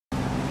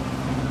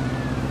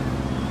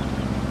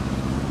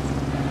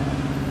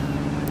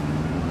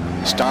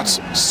starts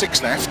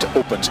 6 left,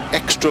 opens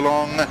extra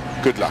long,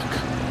 good luck.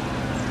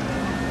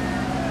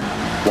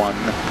 1,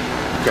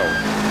 go.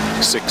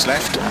 6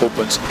 left,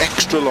 opens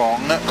extra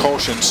long,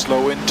 caution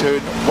slow in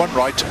turn, 1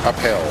 right,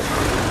 uphill.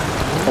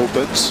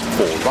 Opens,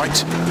 4 right,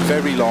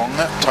 very long,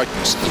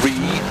 tightens 3,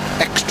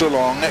 extra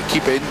long,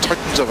 keep in,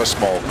 tightens of a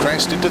small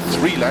crest, into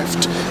 3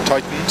 left,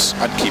 tightens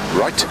and keep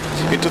right,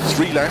 into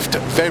 3 left,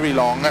 very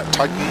long,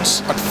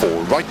 tightens and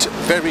 4 right,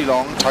 very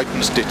long,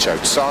 tightens, ditch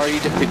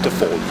outside, into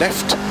 4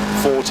 left,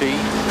 40,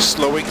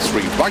 slowing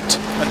 3 right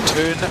and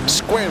turn,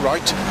 square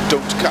right,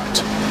 don't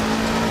cut.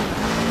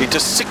 Into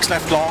 6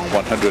 left long,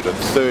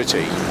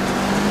 130.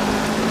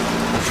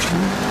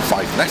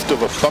 5 left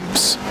over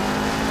bumps,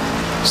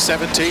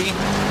 70.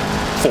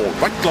 4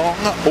 right long,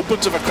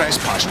 opens of a crest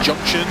past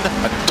junction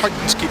and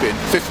tightens, keep in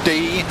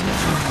 50.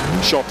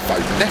 Short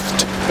 5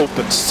 left,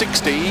 opens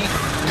 60.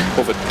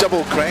 Over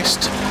double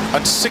crest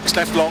and 6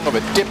 left long of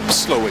a dip,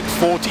 slow in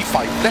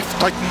 45 left,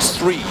 tightens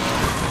 3.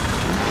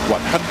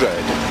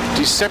 100.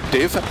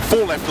 Deceptive,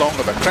 4 left long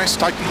of a crest,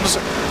 tightens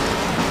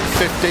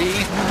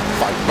 50,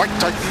 5 right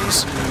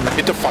tightens,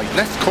 into 5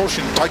 left,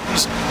 caution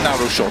tightens,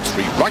 narrow short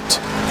 3 right,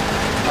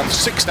 and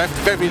 6 left,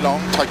 very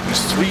long,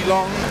 tightens 3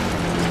 long,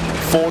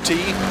 40,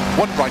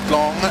 1 right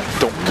long,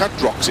 don't cut,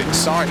 rocks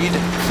inside,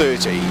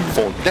 30,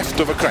 4 left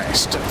of a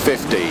crest,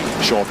 50,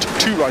 short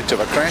 2 right of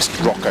a crest,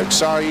 rock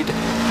outside,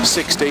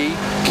 60,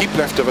 keep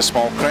left of a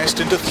small crest,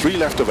 into 3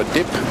 left of a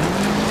dip,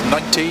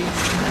 90,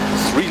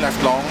 3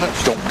 left long,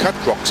 don't cut,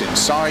 rocks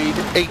inside,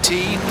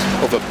 80,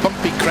 over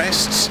bumpy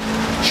crests,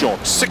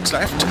 short 6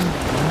 left,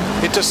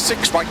 into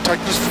 6 right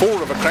tightens,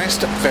 4 of a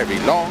crest, very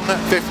long,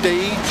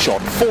 50,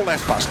 short 4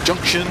 left past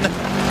junction,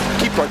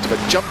 keep right of a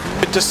jump,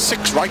 into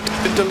 6 right,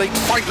 into late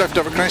 5 left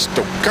of a crest,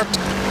 don't cut,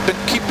 then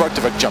keep right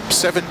of a jump,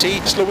 70,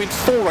 slow in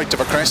 4 right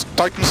of a crest,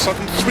 tightens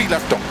sudden, 3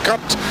 left, don't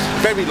cut,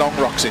 very long,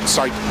 rocks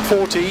inside,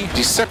 40,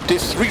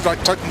 deceptive, 3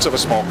 right tightens of a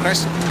small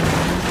crest,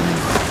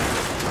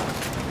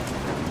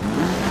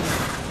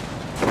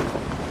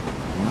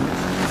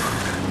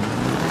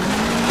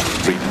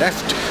 3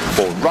 left,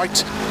 4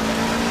 right,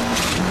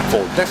 4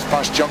 left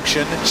past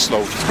junction,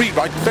 slow 3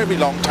 right, very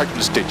long,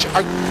 tightens ditch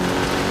out,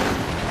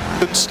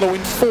 then slow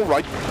in 4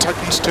 right,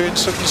 tightens turn,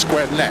 sudden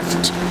square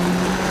left,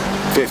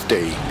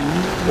 50,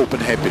 open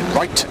hairpin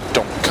right,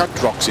 don't cut,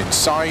 rocks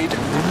inside,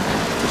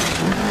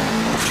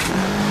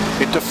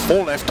 into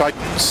 4 left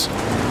tightens,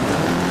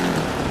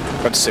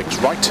 and 6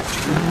 right,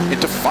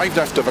 into 5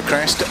 left of a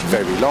crest,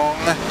 very long,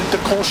 into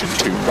caution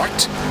 2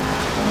 right,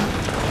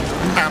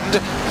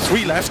 and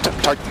 3 left,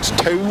 tightens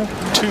 2,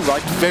 2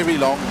 right, very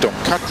long, don't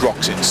cut,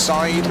 rocks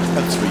inside,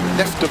 and 3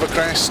 left of a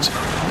crest,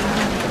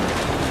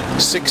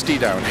 60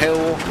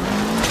 downhill,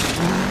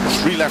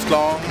 3 left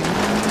long,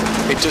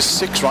 into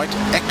 6 right,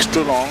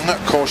 extra long,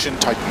 caution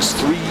tightens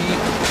 3,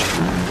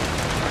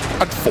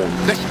 and 4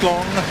 left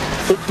long,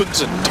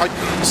 opens and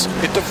tightens,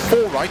 into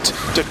 4 right,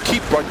 to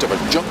keep right of a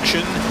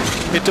junction,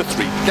 into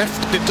 3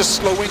 left, into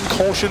slowing,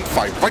 caution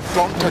 5 right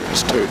long,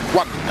 tightens turn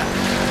 1,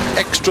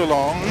 extra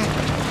long,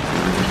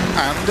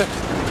 and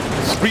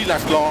 3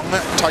 left long,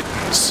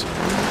 tightens,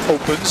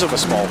 opens of a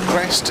small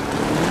crest,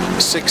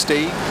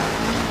 60,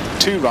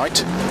 2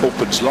 right,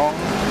 opens long,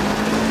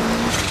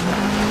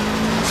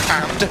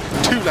 and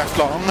 2 left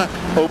long,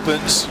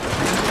 opens,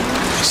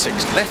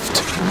 6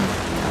 left,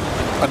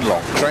 and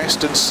long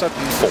crest, and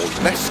sudden 4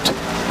 left,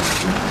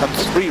 and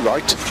 3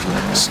 right,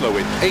 slow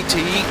in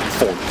 80,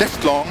 4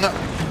 left long,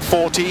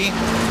 40,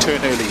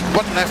 turn early,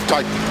 1 left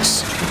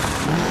tightens,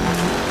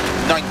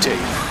 90,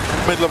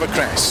 middle of a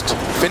crest,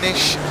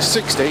 finish,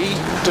 60,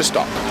 to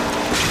stop.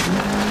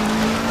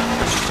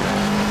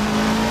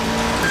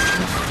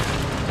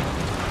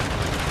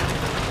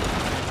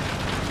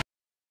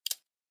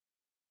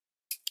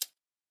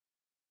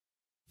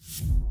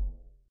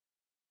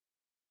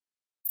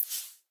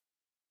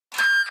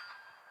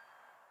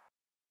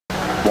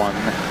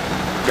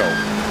 Go.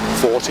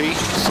 40,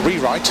 3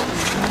 right,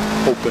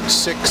 open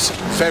 6,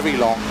 very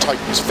long,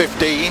 tightens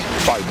 50,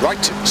 5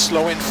 right,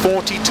 slow in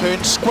 40,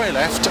 turn square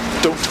left,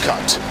 don't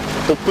cut,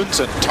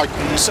 opens and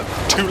tightens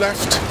 2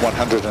 left,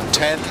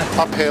 110,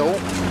 uphill,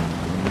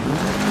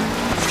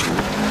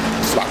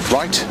 flat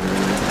right,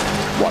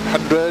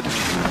 100,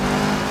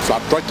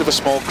 flat right of a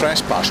small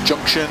crest past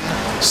junction,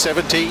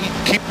 70,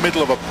 keep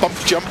middle of a bump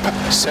jump,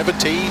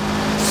 70,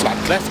 flat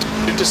left,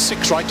 into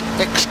 6 right,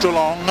 extra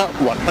long,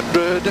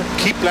 100,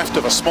 keep left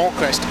of a small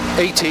crest,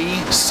 80,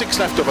 6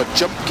 left of a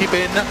jump, keep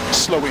in,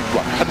 slow in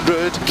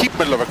 100, keep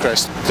middle of a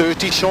crest,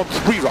 30, short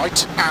 3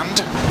 right,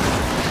 and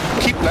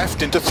keep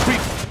left into 3.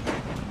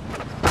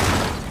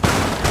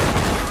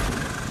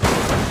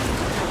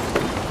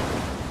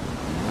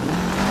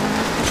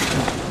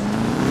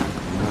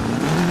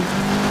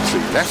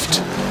 3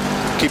 left,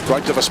 keep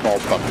right of a small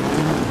bump,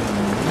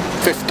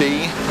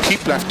 50,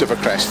 keep left of a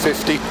crest,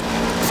 50,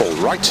 4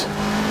 right,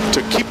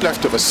 to keep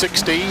left over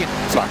 60,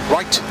 flat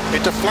right,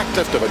 into flat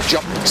left of a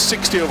jump,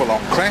 60 over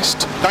long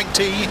crest,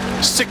 90,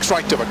 6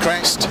 right of a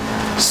crest,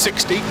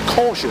 60,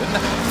 caution,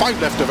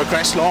 5 left of a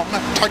crest long,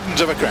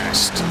 tightens of a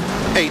crest,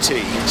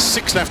 80,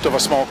 6 left of a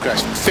small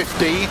crest,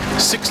 50,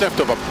 6 left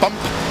of a bump,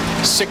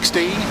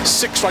 60,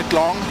 6 right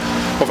long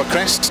of a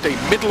crest, stay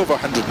middle of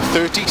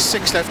 130,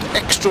 6 left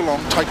extra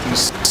long,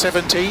 tightens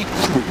 70,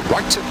 3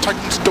 right,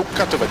 tightens don't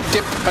cut of a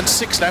dip, and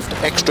 6 left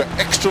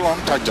extra long,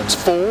 tightens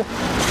 4,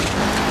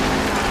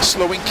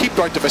 slowing, keep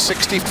right of a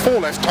 60, 4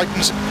 left,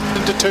 tightens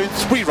into turn,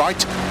 3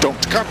 right,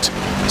 don't cut,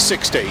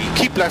 60,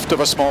 keep left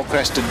of a small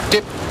crest and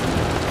dip,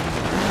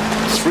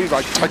 3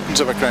 right, tightens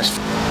of a crest,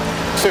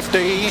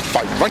 50,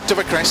 5 right of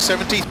a crest,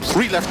 70,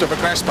 3 left of a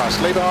crest, past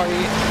lay-by,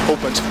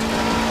 opens,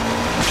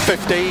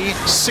 50,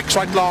 6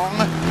 right long,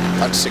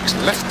 and 6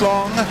 left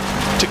long,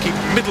 to keep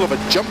middle of a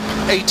jump,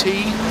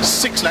 80,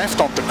 6 left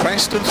onto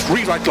crest, and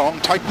 3 right long,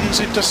 tightens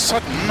into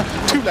sudden,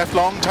 2 left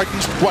long,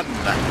 tightens 1,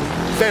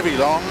 very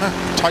long,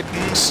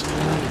 tightens,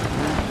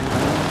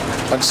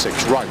 and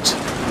 6 right,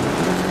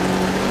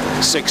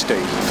 60,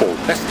 4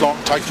 left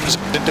long, tightens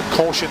into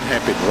caution,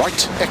 hairpin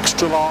right,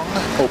 extra long,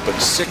 open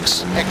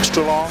 6,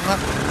 extra long,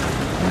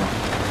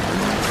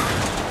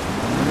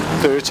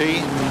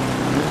 30,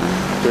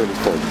 early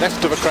 4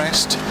 left of a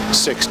crest,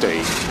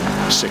 60,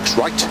 6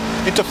 right,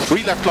 into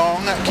 3 left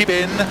long, keep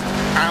in,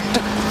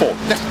 and 4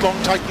 left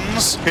long,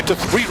 tightens, into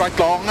 3 right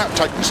long,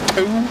 tightens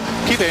 2,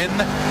 keep in,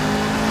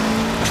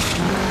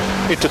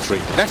 into 3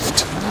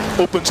 left,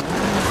 opens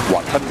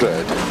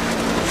 100,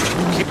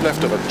 keep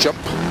left of a jump,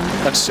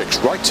 and 6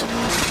 right,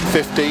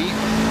 50,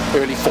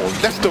 early 4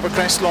 left of a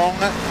crest long,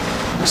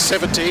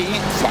 70,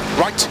 flat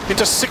right,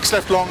 into 6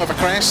 left long of a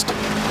crest,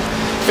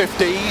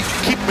 50,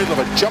 keep middle of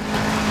a jump,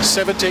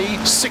 70,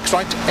 6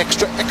 right,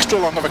 extra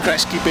long of a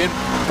crest, keep in,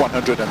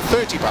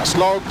 130 past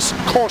logs,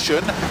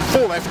 caution,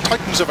 4 left,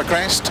 tightens of a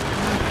crest,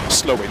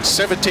 slow in,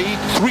 70,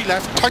 3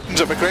 left,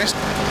 tightens of a crest,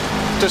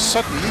 to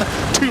sudden,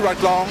 2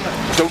 right long,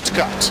 don't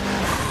cut,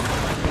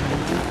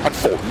 and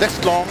 4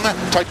 left long,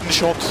 tightens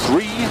short,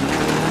 3,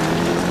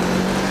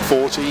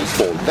 40,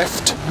 4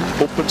 left,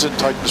 opens and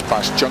tightens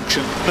past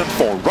junction, and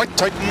 4 right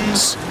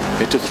tightens,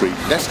 into 3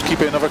 left,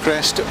 keep in of a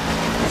crest,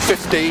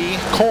 50,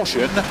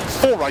 caution,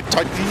 4 right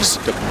tightens,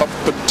 to bump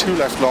and 2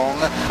 left long,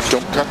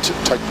 don't cut,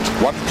 tightens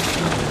 1,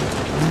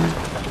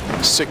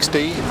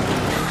 60,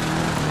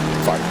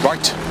 5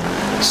 right,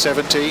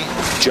 70,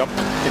 jump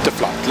into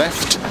flat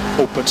left,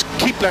 opens,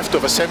 keep left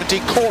over 70,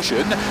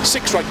 caution,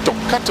 6 right,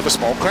 don't cut of a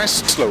small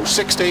crest, slow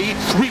 60,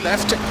 3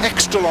 left,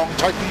 extra long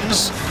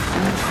tightens,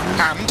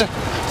 and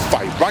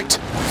 5 right,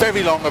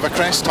 very long of a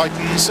crest,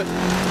 tightens,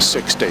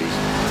 60,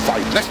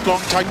 5 left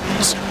long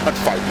tightens, and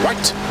 5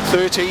 right,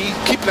 30,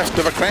 keep left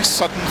of a crest,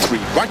 sudden 3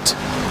 right,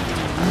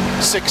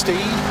 60,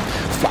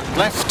 flat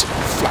left,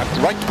 flat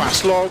right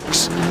past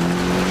logs,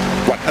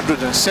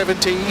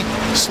 170,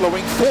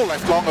 slowing 4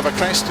 left long of a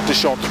crest into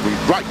short 3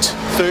 right,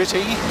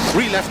 30,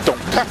 3 left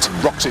don't cut,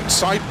 rocks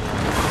inside,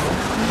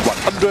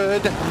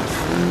 100,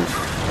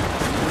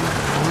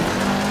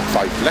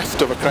 5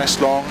 left of a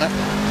crest long,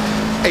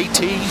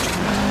 80,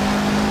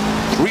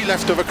 3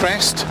 left of a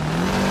crest,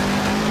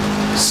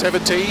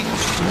 70,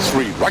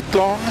 3 right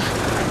long,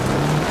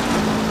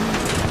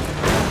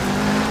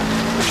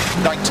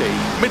 90,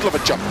 middle of a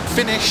jump,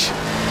 finish,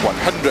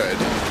 100,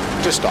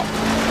 to stop.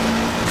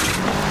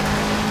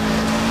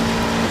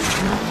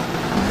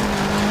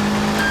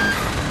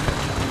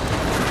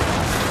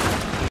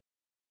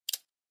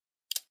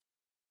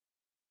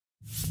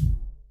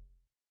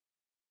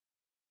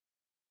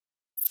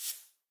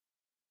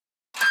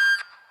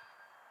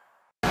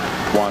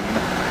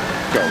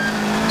 Go.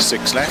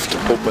 6 left,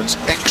 opens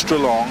extra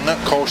long,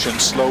 caution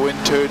slow in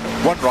turn,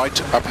 1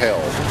 right, uphill.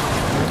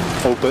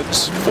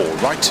 Opens, 4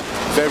 right,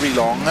 very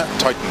long,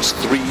 tightens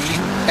 3,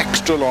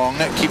 extra long,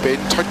 keep in,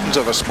 tightens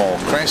of a small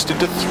crest,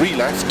 into 3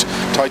 left,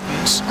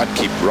 tightens and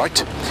keep right,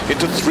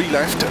 into 3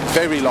 left,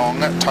 very long,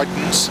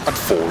 tightens and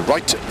 4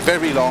 right,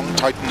 very long,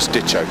 tightens,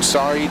 ditch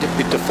outside,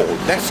 into 4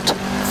 left,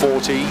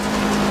 40,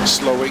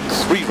 slowing,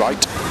 3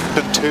 right,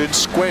 and turn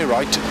square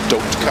right,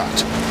 don't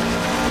cut.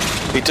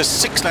 Into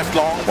 6 left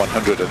long,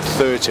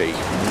 130.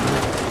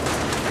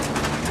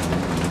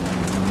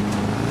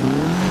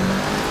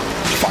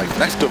 5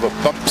 left over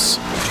bumps,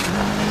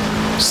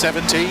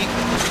 70.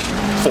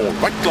 4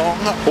 right long,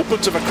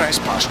 opens of a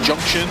crest past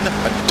junction,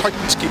 and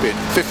tightens keep in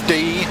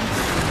 50.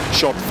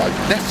 Short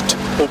 5 left,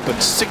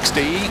 opens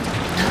 60,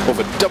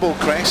 over double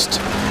crest,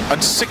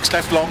 and 6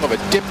 left long of a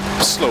dip,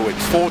 slow in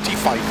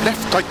 45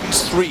 left,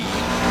 tightens 3.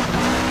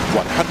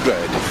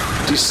 100.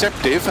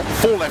 Deceptive,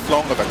 4 left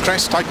long of a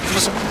crest,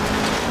 tightens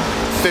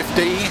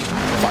 50,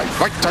 5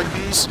 right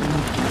tightens,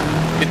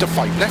 into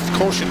 5 left,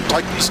 caution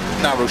tightens,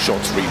 narrow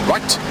short 3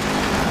 right,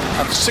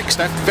 and 6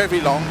 left, very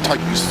long,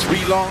 tightens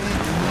 3 long,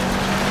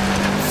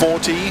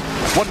 40,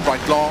 1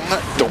 right long,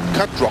 don't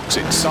cut, rocks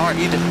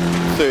inside,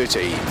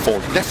 30, 4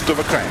 left of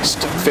a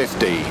crest,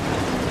 50,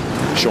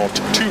 short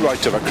 2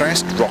 right of a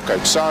crest, rock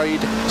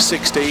outside,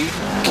 60,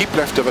 keep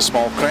left of a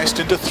small crest,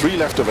 into 3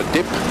 left of a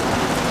dip,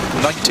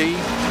 90,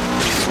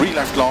 3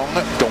 left long,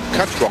 don't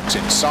cut, rocks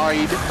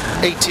inside,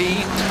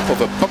 80,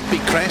 over bumpy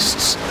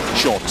crests,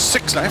 short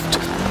 6 left,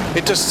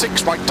 into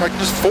 6 right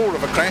tightens, 4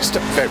 over crest,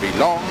 very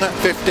long,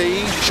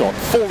 50, short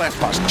 4 left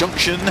past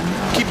junction,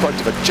 keep right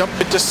of a jump,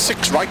 into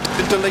 6 right,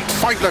 into late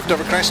 5 left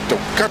over crest,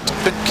 don't cut,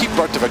 then keep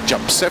right of a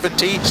jump,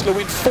 70, slow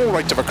in 4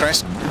 right over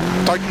crest,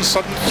 tightens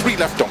sudden, 3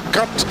 left, don't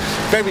cut,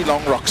 very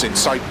long, rocks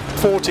inside,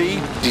 40,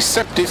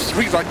 deceptive,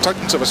 3 right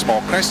tightens of a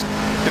small crest,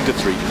 into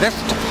 3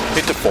 left,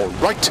 into 4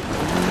 right,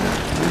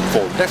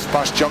 4 left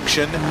past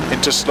junction,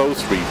 into slow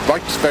 3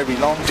 right, very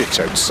long, ditch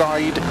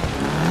outside,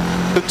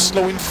 then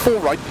slow in 4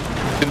 right,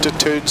 into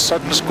turn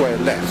sudden square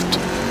left,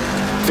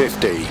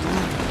 50,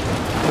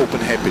 open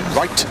hairpin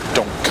right,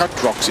 don't cut,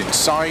 rocks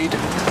inside,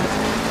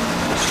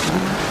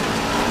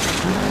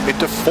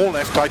 into 4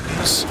 left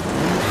tightens,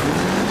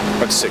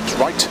 and 6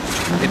 right,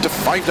 into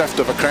 5 left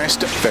over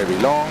crest, very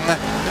long,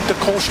 into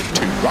caution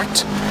 2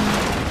 right,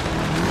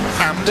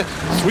 and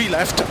 3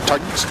 left,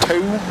 tightens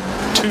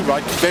 2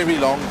 right, very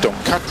long,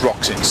 don't cut,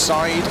 rocks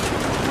inside,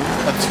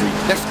 and 3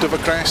 left over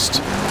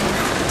crest,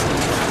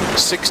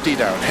 60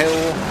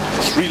 downhill,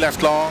 3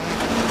 left long,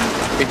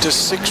 into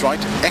 6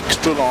 right,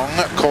 extra long,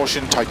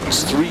 caution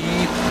tightens 3,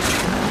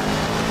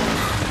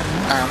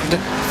 and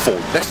 4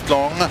 left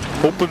long,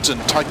 opens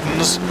and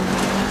tightens,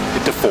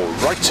 into 4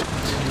 right,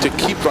 to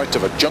keep right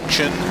of a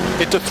junction,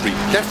 into 3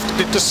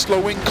 left, into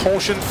slowing,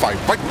 caution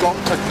 5 right long,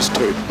 tightens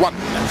turn 1,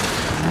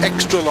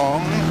 extra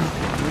long,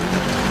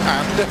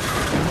 and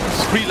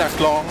 3 left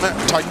long,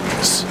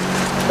 tightens,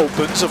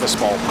 opens of a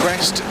small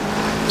crest,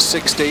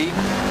 60,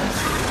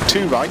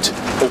 2 right,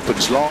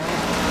 opens long,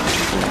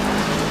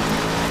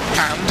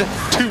 and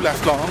 2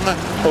 left long,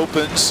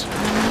 opens,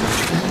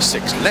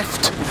 6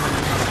 left,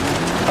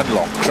 and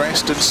long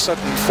crest, and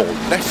sudden 4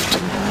 left,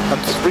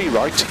 and 3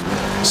 right,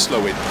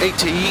 slow in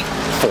 80,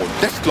 4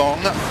 left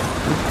long,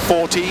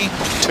 40,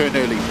 turn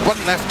early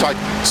 1 left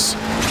tightens,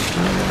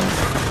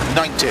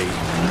 90,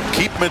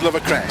 keep middle of a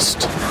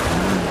crest,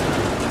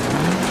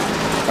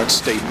 and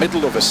stay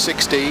middle of a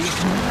 60,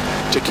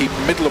 to keep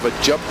middle of a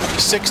jump,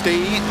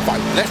 60,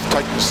 5 left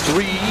tightens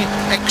 3,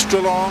 extra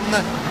long,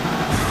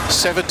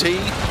 70,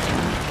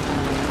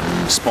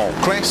 small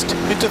crest,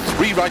 into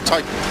 3 right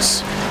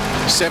tightens,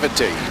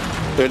 70,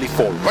 early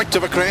 4 right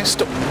of a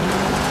crest,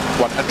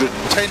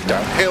 110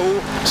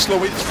 downhill,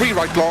 slow in 3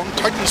 right long,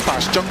 tightens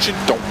past junction,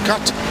 don't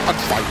cut, and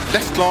 5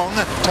 left long,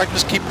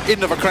 tightens keep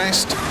in of a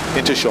crest,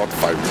 into short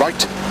 5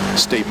 right,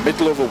 stay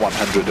middle over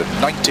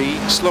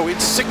 190, slow in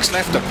 6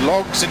 left at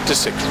logs, into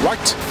 6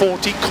 right,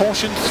 40,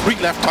 caution, 3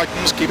 left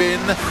tightens, keep in,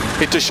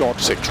 into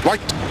short 6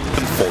 right,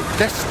 and 4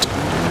 left,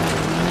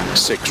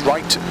 6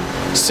 right,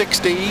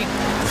 60,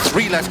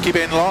 3 left keep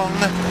in long,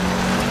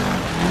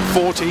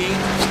 40, 3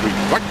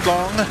 right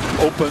long,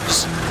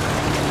 opens,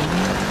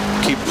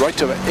 keep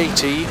right over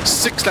 80,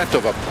 6 left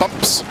over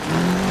bumps,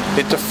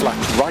 into flat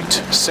right,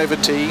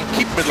 70,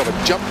 keep middle of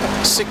a jump,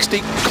 60,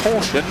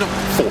 caution,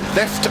 4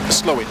 left,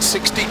 slow in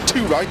 60,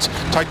 2 right,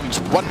 tightens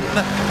 1,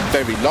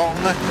 very long,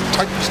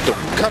 tightens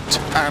don't cut,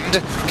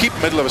 and keep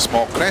middle of a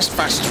small crest,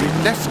 fast 3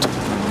 left,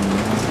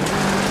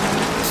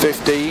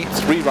 50,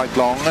 3 right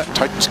long,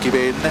 tightens keep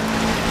in,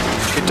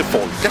 into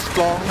 4 left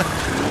long,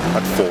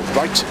 and 4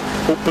 right,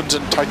 opens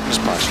and tightens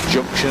past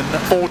junction,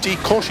 40,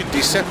 caution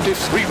deceptive,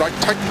 3 right,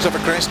 tightens of a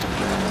crest,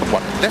 1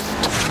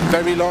 left,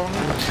 very long,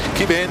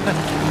 keep in,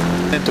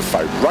 into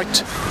 5 right,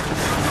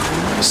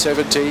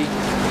 70,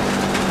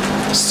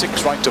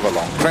 6 right of a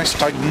long crest,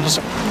 tightens,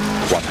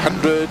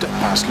 100,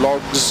 past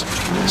logs,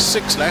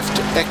 6 left,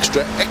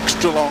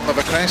 extra long of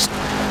a crest,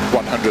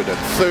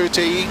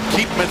 130,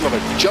 keep middle of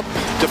a jump,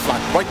 to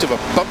flat right of a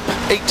bump,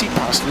 80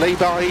 past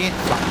lay-by,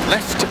 flat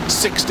left,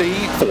 60,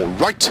 4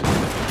 right,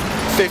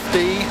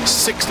 50,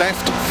 6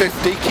 left,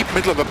 50, keep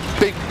middle of a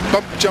big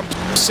bump jump,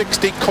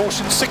 60,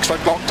 caution, 6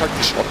 right long,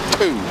 tightens short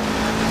 2,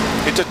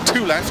 into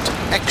 2 left,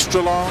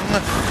 extra long,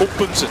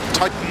 opens and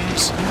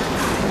tightens,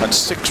 and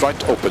 6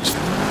 right opens,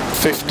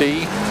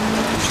 50,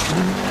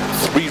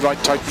 3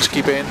 right tightens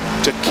keep in,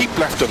 to keep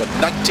left of a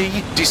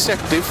 90,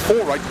 deceptive, 4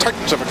 right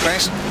tightens of a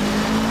crest,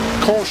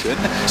 caution,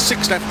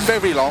 6 left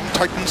very long,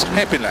 tightens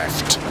hairpin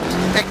left,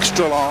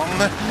 extra long,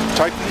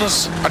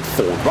 tightens, and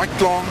 4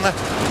 right long,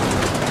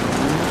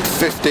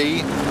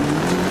 50,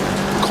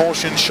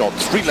 caution, short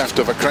 3 left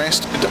of a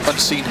crest, into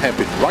unseen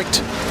hairpin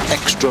right,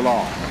 extra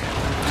long,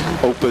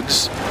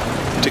 opens,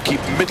 to keep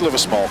middle of a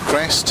small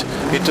crest,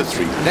 into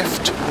 3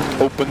 left,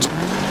 opens,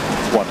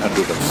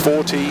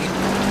 140,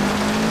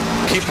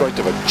 keep right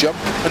of a jump,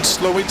 and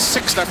slow in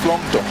 6 left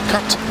long, don't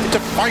cut, into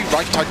 5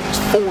 right tightens,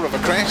 4 of a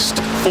crest,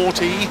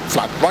 40,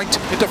 flat right,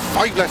 into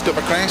 5 left of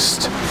a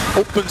crest,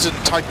 opens and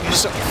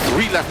tightens,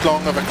 3 left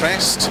long of a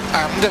crest,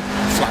 and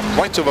flat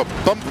right of a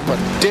bump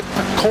and dip,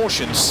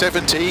 caution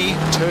 70,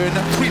 turn,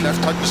 3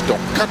 left tightens,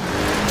 don't cut,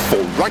 4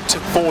 right,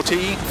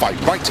 40,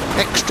 5 right,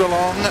 extra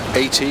long,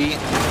 80,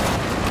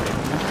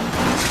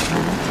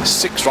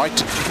 6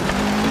 right,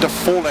 into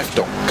 4 left,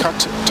 don't cut,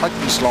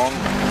 tightens long,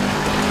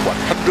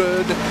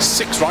 100,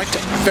 6 right,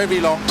 very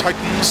long,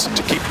 tightens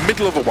to keep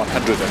middle of a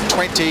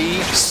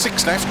 120,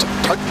 6 left,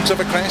 tightens of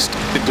a crest,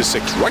 into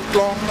 6 right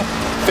long,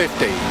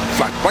 50,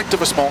 flat right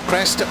of a small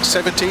crest,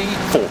 70,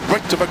 4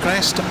 right of a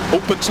crest,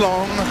 opens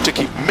long to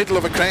keep middle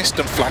of a crest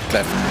and flat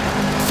left.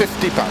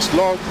 50 past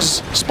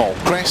logs, small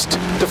crest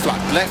to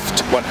flat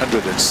left,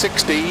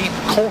 160,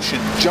 caution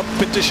jump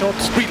into short,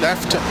 3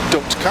 left,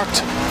 don't cut,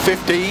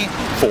 50,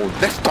 4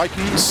 left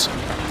tightens,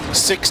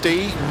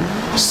 60,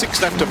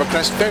 6 left of a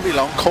crest, very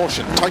long,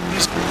 caution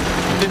tightens,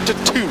 into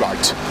 2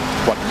 right,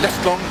 1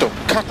 left long,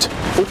 don't cut,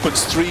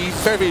 opens 3,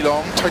 very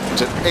long,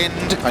 tightens at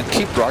end and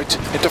keep right,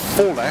 into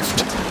 4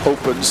 left,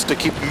 opens to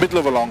keep middle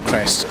of a long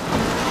crest,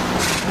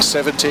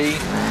 70,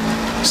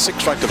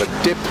 6 right of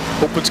a dip,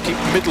 opens keep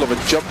middle of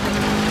a jump,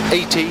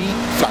 80,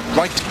 flat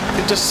right,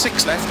 into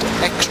 6 left,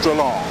 extra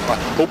long,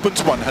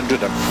 opens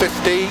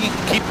 150,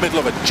 keep middle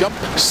of a jump,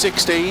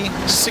 60,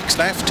 6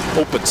 left,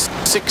 opens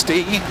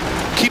 60,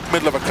 keep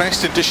middle of a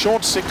crest, into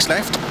short 6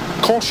 left,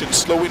 caution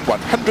slow in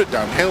 100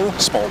 downhill,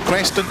 small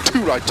crest and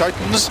 2 right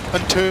tightens,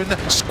 and turn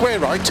square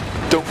right,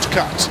 don't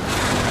cut.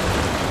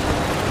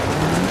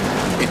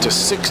 Into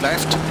 6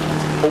 left,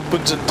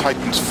 opens and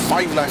tightens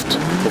 5 left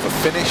over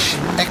finish,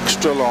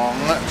 extra long,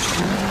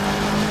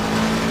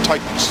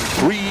 tightens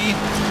 3,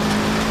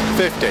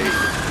 50,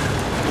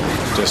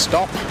 to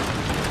stop.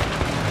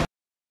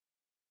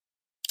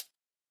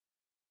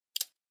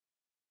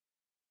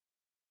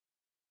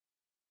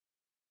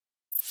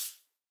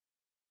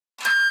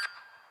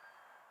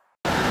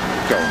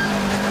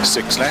 Go.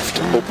 6 left,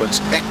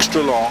 opens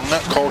extra long,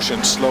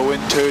 caution slow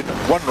in turn,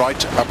 1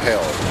 right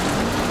uphill.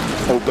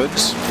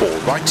 Opens, 4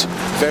 right,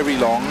 very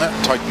long,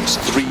 tightens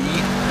 3,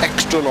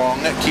 extra long,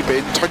 keep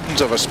in,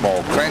 tightens of a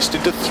small crest,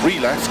 into 3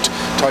 left,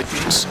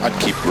 tightens and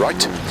keep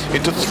right,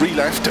 into 3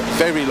 left,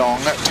 very long,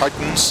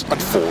 tightens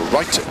and 4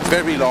 right,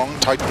 very long,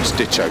 tightens,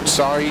 ditch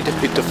outside,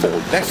 into 4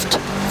 left,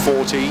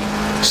 40,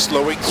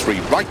 slowing 3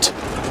 right,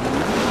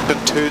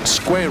 and turn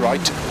square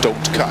right,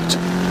 don't cut.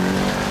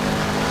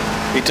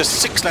 Into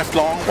 6 left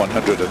long,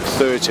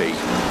 130.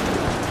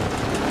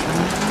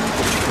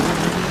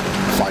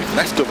 5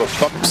 left over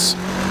bumps,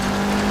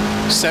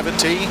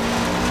 70,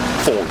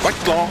 4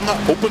 right long,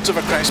 opens of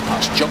a crest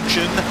past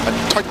junction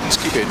and tightens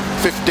keep in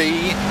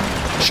 50,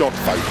 short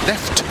 5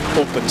 left,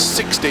 opens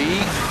 60,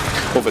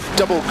 over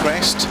double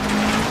crest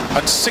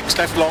and 6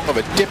 left long of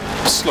a dip,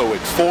 slow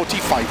at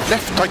 45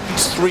 left,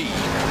 tightens 3,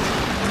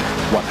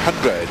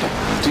 100,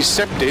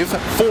 deceptive,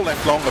 4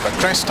 left long of a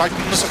crest,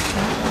 tightens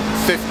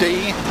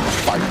 50,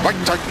 5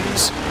 right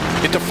tightens,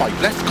 into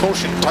 5 left,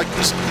 caution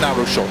tightens,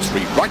 narrow short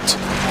 3 right,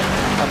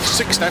 and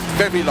 6 left,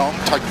 very long,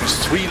 tightens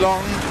 3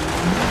 long,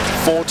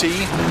 40,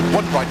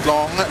 1 right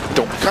long,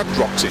 don't cut,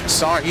 rocks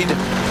inside,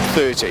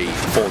 30,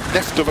 4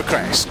 left of a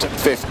crest,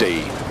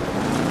 50,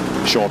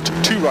 short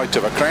 2 right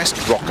of a crest,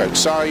 rock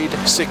outside,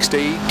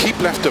 60, keep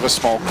left of a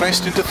small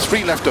crest, into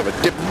 3 left of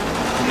a dip,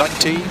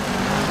 90,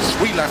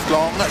 3 left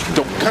long,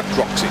 don't cut,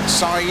 rocks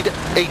inside,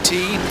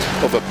 80,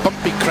 over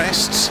bumpy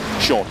crests,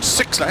 short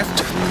 6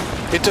 left,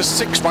 into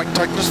 6 right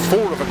tightens,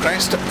 4 of a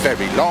crest,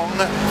 very long,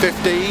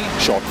 50,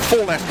 short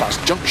 4 left past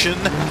junction,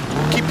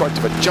 keep right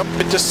of a jump,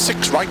 into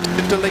 6 right,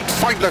 into late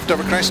 5 left of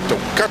a crest, don't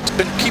cut,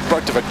 then keep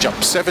right of a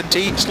jump,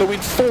 70, slow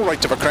in 4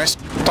 right of a crest,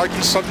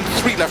 tightens sudden,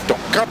 3 left,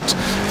 don't cut,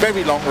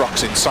 very long,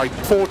 rocks inside,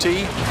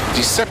 40,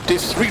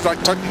 deceptive, 3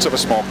 right tightens of a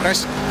small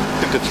crest,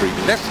 into 3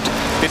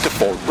 left, into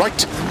 4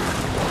 right,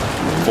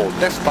 4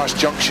 left past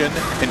junction,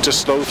 into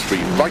slow 3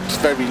 right,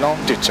 very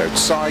long, ditch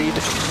outside,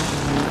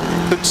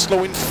 then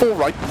slow in 4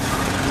 right,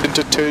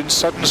 into turn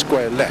sudden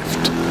square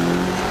left,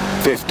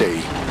 50,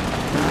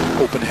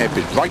 open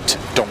hairpin right,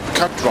 don't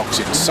cut, rocks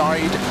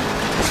inside,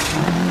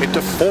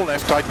 into 4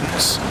 left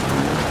tightens,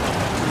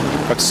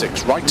 at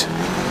 6 right,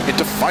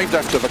 into 5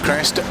 left of a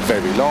crest,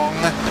 very long,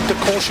 into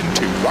caution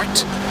 2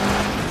 right,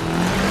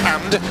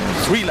 and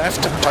 3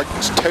 left,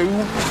 tightens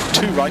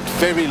 2 right,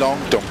 very long,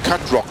 don't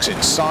cut, rocks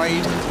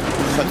inside,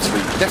 and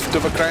 3 left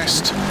of a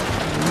crest,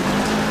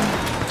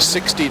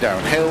 60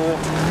 downhill,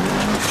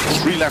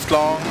 3 left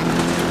long,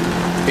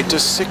 into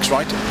 6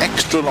 right,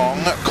 extra long,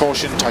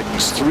 caution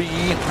tightens 3,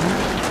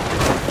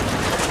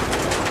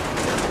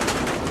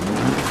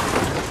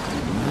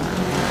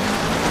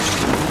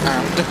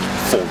 and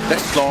 4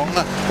 left long,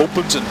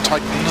 opens and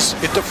tightens,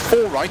 into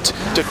 4 right,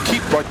 to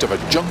keep right of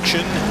a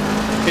junction,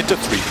 into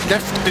 3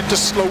 left, into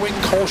slowing,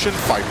 caution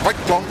 5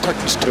 right long,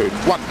 tightens turn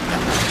 1,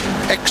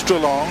 extra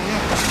long,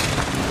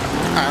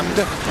 and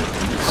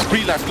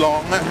 3 left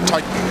long,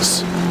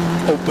 tightens,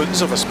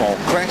 opens of a small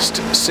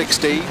crest,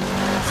 60,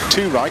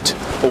 2 right,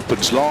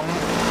 opens long,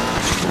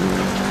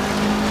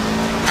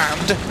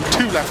 and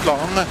 2 left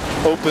long,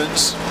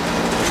 opens,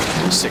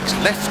 6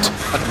 left,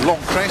 and long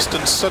crest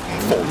and sudden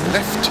 4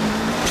 left,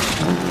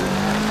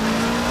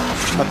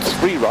 and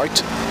 3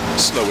 right,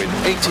 slow in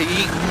 80,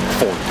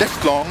 4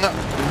 left long,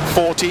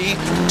 40,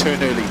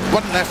 turn early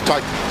 1 left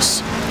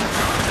tightens,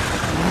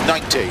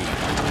 90,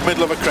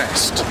 middle of a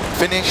crest,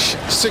 finish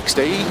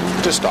 60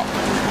 to stop.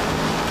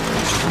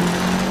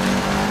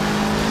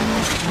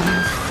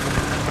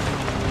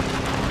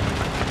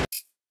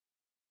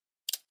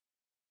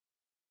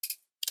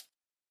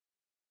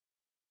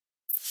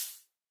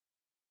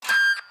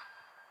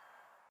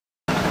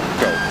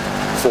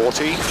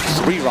 40,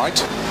 3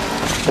 right,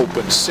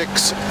 opens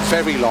 6,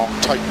 very long,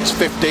 tightens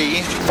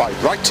 50,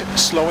 5 right,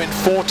 slow in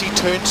 40,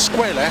 turn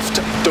square left,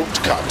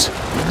 don't cut,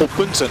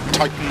 opens and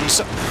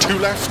tightens 2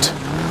 left,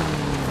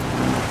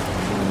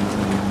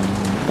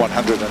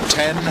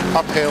 110,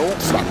 uphill,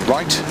 flat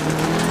right,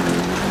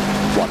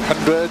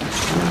 100,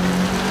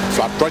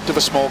 flat right of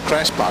a small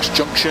crest past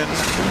junction,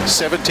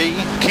 70,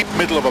 keep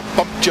middle of a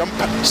bump jump,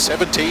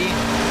 70,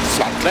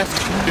 flat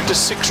left into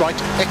 6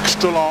 right,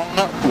 extra long,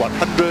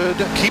 100,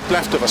 keep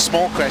left of a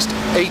small crest,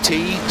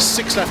 80,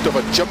 6 left of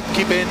a jump,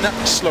 keep in,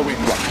 slowing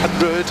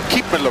 100,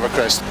 keep middle of a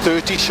crest,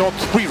 30, short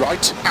 3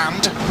 right,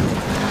 and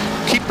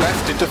keep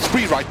left into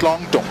 3 right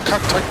long, don't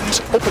cut,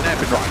 tightens, open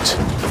hairpin right.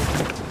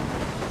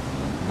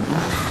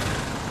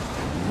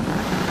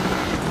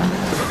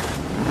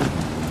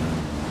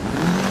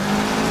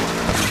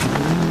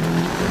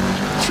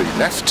 3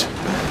 left,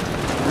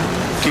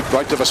 keep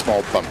right of a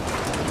small bump,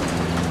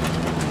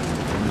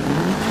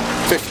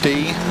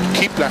 50,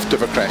 keep left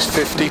of a crest,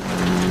 50,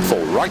 4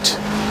 right,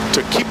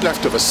 to keep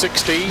left of a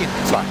 60,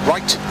 flat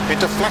right,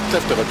 into flat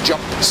left of a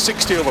jump,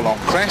 60 over long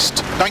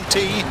crest,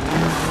 90,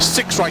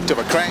 6 right of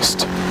a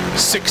crest,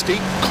 60,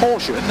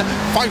 caution,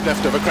 5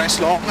 left of a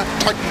crest long,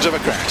 tightens of a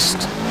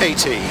crest,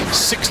 80,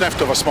 6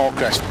 left of a small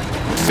crest,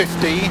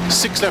 50,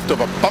 6 left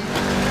of a bump,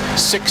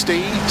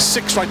 60,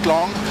 6 right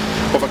long,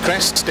 of a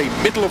crest, stay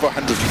middle of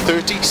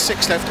 130,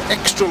 6 left,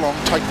 extra long,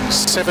 tightens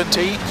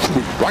 70,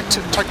 3 right,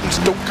 tightens,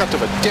 don't cut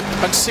of a dip,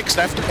 and 6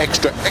 left,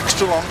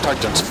 extra long,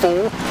 tightens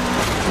 4,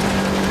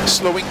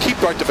 slowing, keep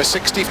right of a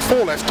 60,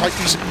 4 left,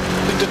 tightens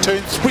into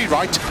turn 3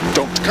 right,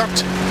 don't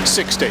cut,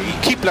 60,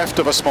 keep left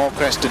of a small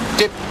crest and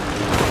dip,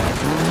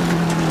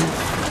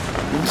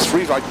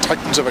 3 right,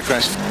 tightens of a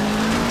crest,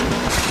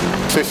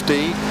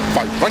 50,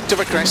 5 right of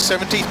a crest,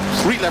 70,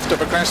 3 left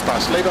of a crest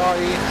past lay-by,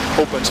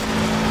 opens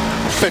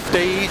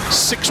 50,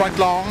 6 right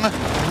long,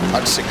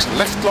 and 6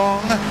 left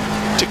long,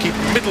 to keep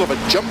middle of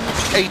a jump,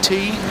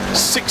 80,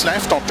 6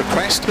 left onto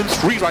crest, and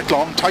 3 right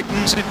long,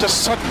 tightens into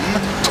sudden,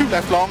 2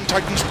 left long,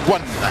 tightens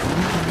 1,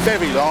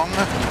 very long,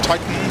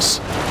 tightens,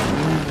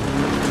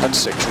 and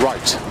 6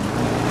 right.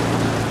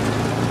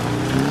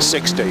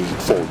 60,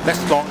 4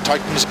 left long,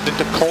 tightens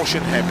into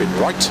caution, hairpin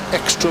right,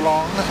 extra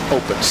long,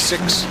 open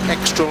 6,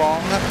 extra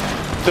long,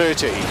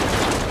 30.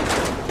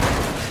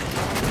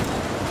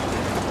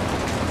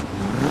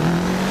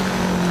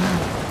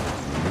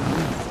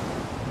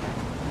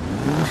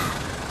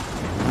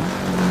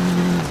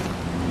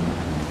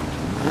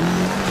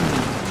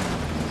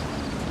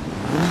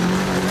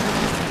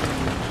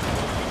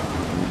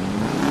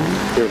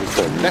 Early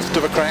 4 left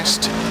of a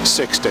crest,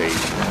 60,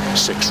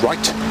 6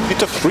 right,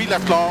 into 3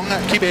 left long,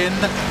 keep in,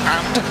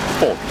 and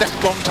 4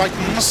 left long,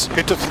 tightens,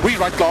 into 3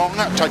 right long,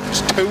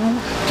 tightens 2,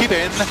 keep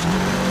in,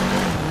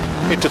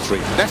 into 3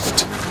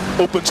 left,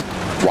 opens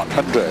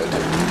 100,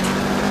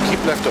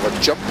 keep left of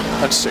a jump,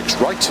 and 6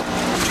 right,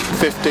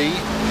 50,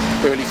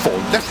 early 4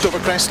 left of a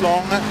crest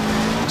long,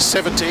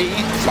 70,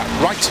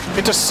 flat right,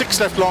 into 6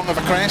 left long of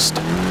a crest,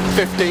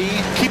 50,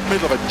 keep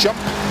middle of a jump,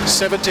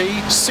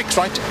 70, 6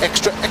 right,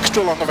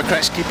 extra long of a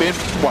crest, keep in,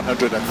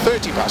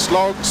 130 past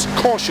logs,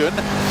 caution,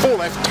 4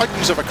 left,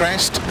 tightens of a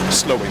crest,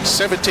 slowing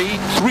 70,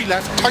 3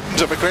 left,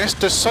 tightens of a crest,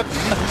 to sudden,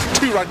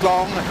 2 right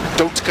long,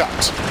 don't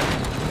cut,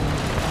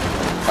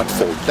 and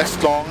 4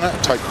 left long,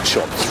 tighten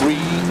short 3,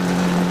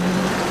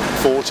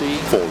 40,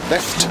 4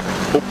 left,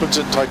 opens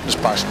and tightens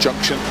past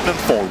junction, and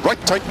 4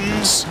 right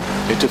tightens,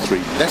 into 3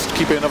 left,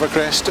 keep in of a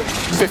crest,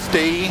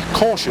 50,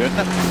 caution,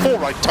 4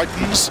 right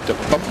tightens, to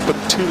bump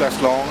and 2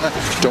 left long,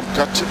 don't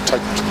cut,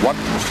 tightens 1,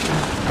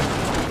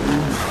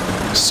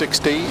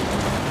 60,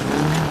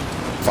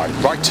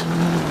 5 right,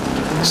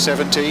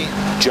 70,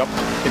 jump,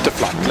 into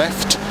flat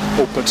left,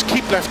 opens,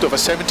 keep left over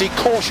 70,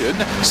 caution,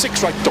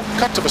 6 right, don't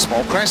cut of a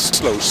small crest,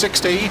 slow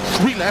 60,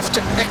 3 left,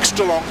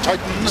 extra long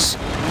tightens,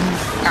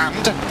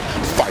 and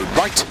 5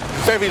 right,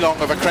 very long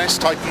of a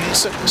crest,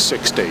 tightens,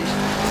 60,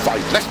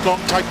 5 left long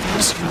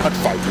tightens, and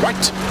 5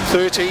 right,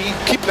 30,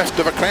 keep left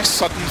of a crest,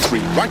 sudden 3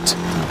 right,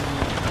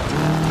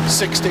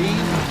 60,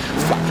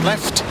 flat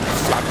left,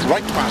 flat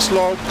right past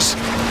logs,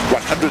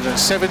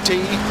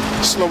 170,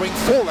 slowing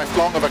 4 left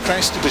long of a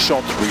crest into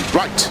short 3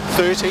 right,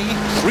 30,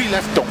 3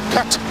 left don't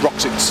cut,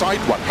 rocks inside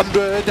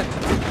 100,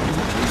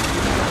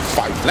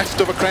 5 left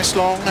of a crest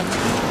long,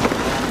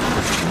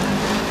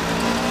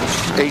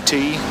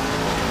 80,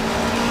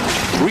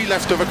 3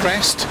 left of a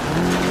crest,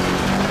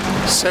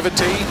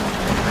 70,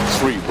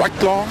 3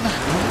 right long,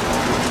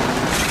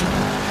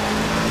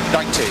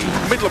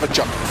 90, middle of a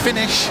jump,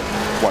 finish,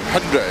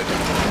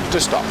 100, to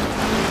stop.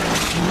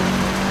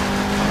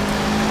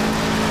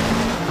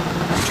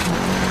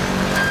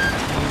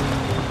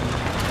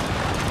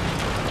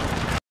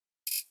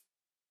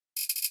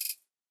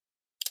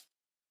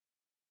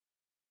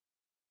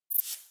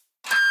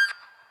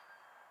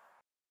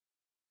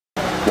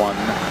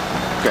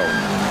 Go.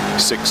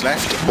 6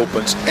 left,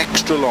 opens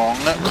extra long,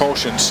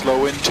 caution,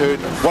 slow in turn,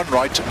 1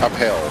 right,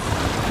 uphill.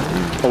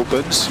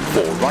 opens,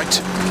 4 right,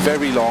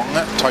 very long,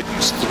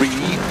 tightens 3,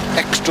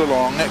 extra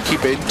long,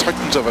 keep in,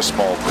 tightens over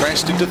small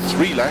crest, into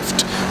 3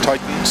 left,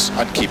 tightens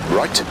and keep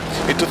right,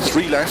 into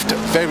 3 left,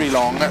 very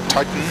long,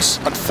 tightens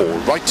and 4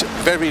 right,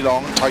 very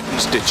long,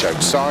 tightens, ditch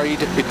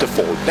outside, into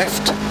 4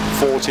 left,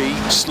 40,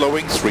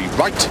 slowing 3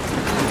 right,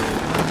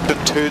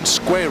 then turn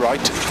square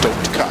right,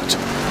 don't cut.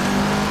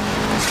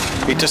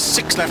 Into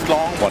 6 left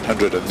long,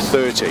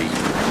 130.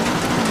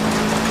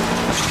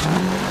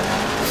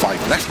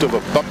 5 left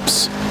over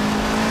bumps,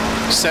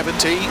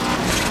 70,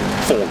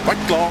 4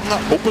 right long,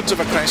 opens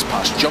over crest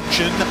past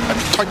junction and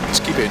tightens,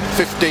 keep in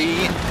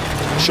 50,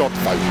 short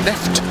 5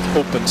 left,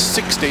 opens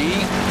 60,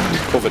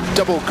 over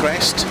double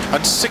crest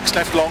and 6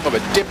 left long over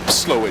dip,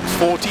 slow in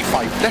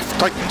 45 left,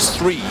 tightens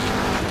 3,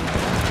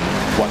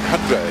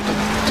 100,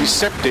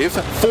 deceptive,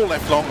 4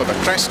 left long over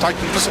crest,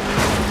 tightens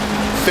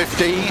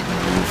 50,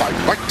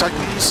 5 right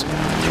tightens,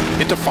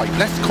 into 5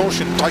 left,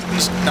 caution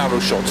tightens, narrow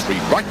short 3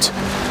 right,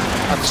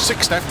 and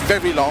 6 left,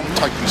 very long,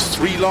 tightens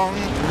 3 long,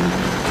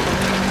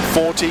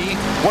 40, 1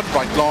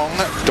 right long,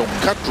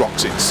 don't cut,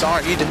 rocks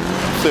inside,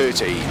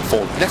 30, 4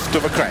 left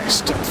over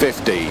crest,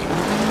 50,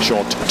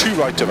 short 2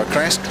 right over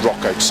crest,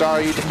 rock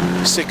outside,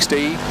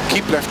 60,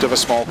 keep left over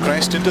small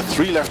crest, into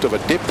 3 left over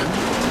dip,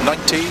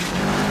 90,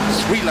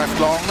 3 left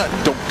long,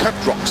 don't cut,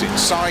 rocks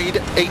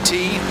inside,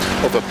 80,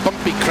 over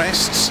bumpy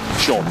crests,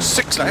 short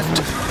 6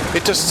 left,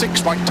 into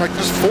 6 right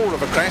tightens, 4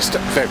 over crest,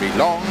 very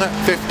long,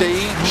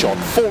 50, short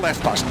 4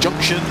 left past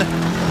junction,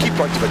 keep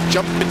right of a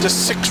jump, into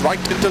 6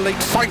 right, into late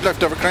 5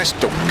 left over crest,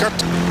 don't cut,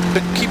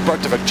 then keep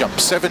right of a jump,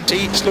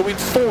 70, slow in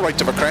 4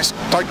 right over crest,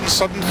 tightens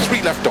sudden,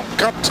 3 left, don't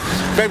cut,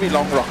 very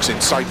long, rocks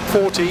inside,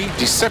 40,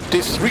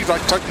 deceptive, 3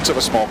 right tightens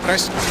over small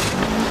crest,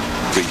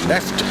 3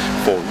 left,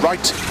 4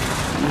 right,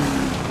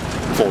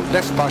 4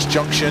 left past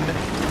junction,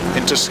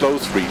 into slow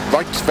 3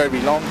 right,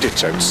 very long,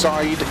 ditch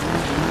outside,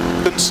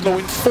 then slow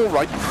in 4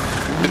 right,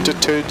 into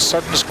turn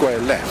sudden square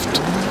left,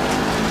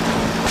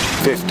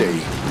 50,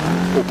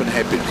 open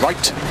hairpin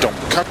right, don't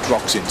cut,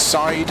 rocks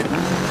inside,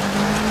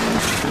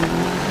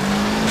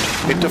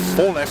 into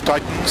 4 left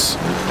tightens,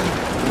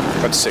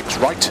 and 6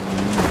 right,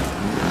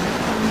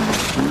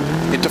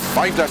 into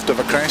 5 left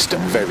over crest,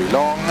 very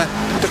long,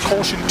 into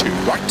caution 2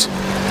 right,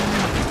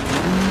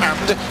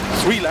 and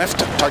 3 left,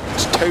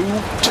 tightens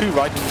 2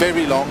 right,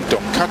 very long,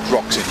 don't cut,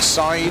 rocks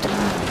inside,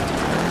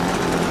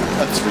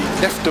 and 3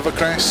 left over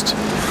crest,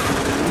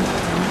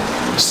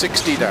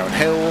 60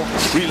 downhill,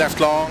 3 left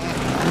long,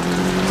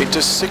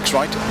 into 6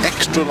 right,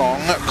 extra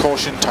long,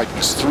 caution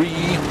tightens 3,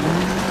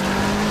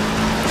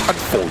 and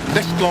 4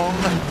 left long,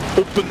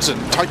 opens and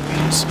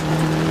tightens,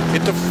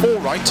 into 4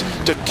 right,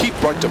 to keep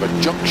right of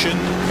a junction,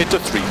 into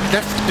 3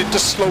 left, into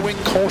slowing,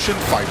 caution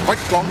 5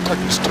 right long,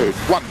 tightens turn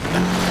 1,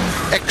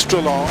 extra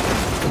long,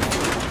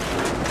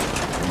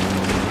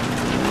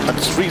 and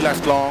 3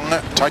 left long,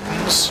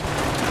 tightens,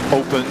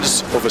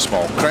 opens over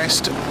small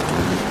crest,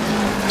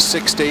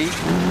 60,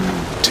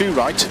 2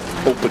 right,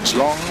 opens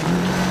long,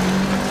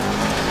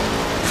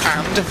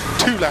 and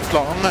 2 left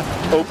long,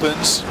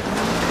 opens,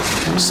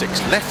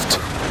 6 left,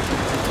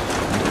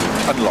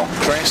 and long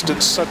crest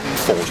and sudden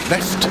 4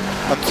 left,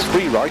 and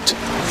 3 right,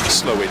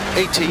 slow in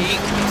 80,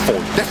 4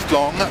 left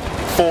long,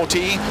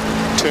 40,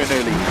 turn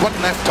early,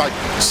 1 left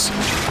tightens,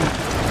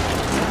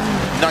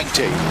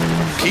 90,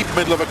 keep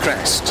middle of a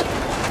crest,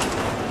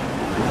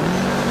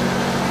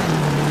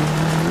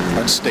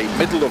 and stay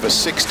middle of a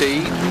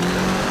 60,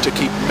 to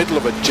keep middle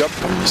of a jump,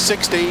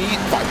 60,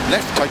 5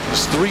 left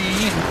tightens 3,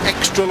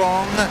 extra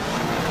long,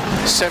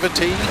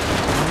 70,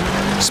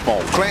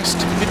 small crest,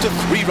 into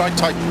 3 right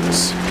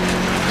tightens,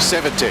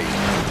 70,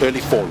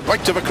 early 4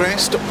 right of a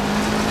crest,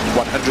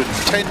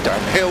 110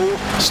 downhill,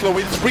 slow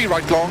in 3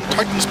 right long,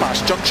 tightens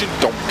past junction,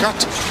 don't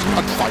cut,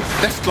 and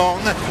 5 left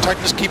long,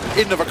 tightens keep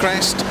in of a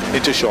crest,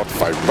 into short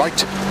 5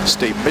 right,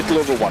 stay middle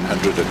over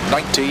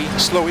 190,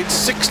 slow in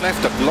 6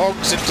 left and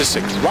logs, into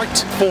 6 right,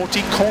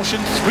 40,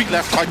 caution, 3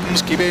 left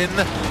tightens, keep in,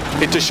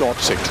 into short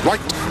 6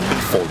 right,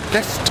 and 4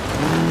 left,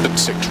 and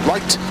 6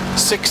 right,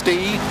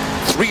 60,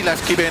 3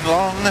 left keep in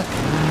long,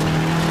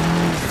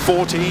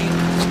 40, 3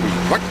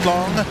 right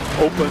long,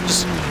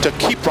 opens, to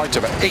keep right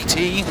over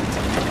 80,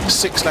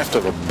 6 left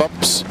over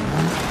bumps,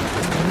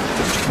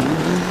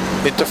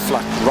 into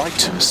flat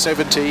right,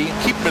 70,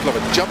 keep middle of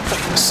a jump,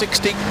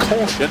 60,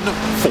 caution,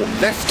 4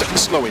 left,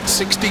 slow in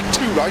 60, 2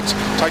 right,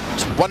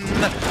 tightens 1,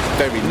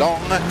 very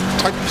long,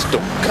 tightens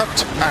don't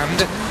cut,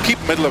 and keep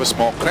middle of a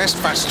small crest,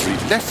 fast 3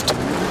 left,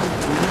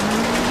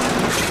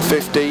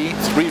 50,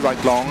 3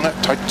 right long,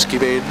 tightens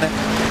keep in,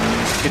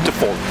 into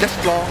 4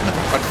 left long,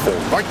 and 4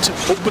 right,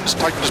 opens,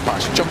 tightens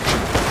past junction,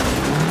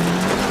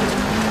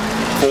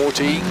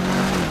 40,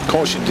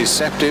 caution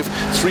deceptive,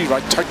 3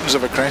 right, tightens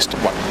over crest,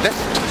 1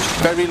 left,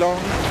 very long,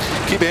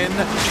 keep in,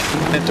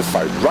 into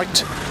 5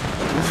 right,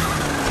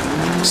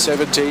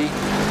 70,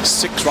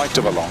 6 right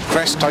of a long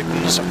crest,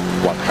 tightens,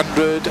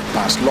 100,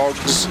 past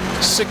logs,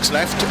 6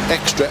 left,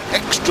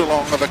 extra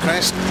long of a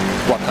crest,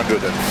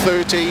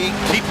 130,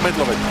 keep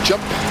middle of a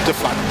jump, to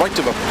flat right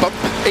of a bump,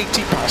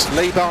 80 past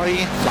lay-by,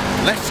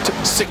 flat left,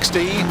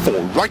 60, 4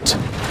 right,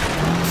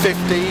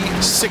 50,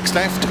 6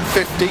 left,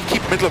 50,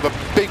 keep middle of a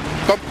big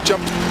bump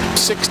jump,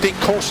 60,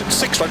 caution,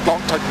 6 right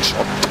long, tightens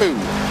short, 2.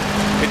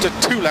 Into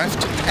 2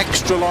 left,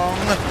 extra long,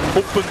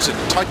 opens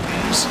and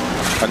tightens,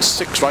 and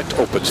 6 right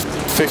opens,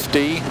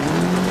 50,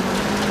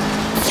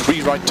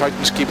 3 right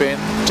tightens, keep in,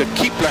 to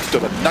keep left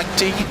of a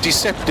 90,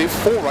 deceptive,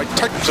 4 right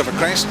tightens of a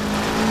crest,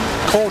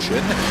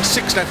 caution,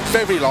 6 left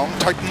very long,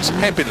 tightens,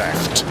 heavy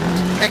left,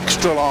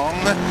 extra long,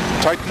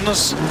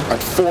 tightens,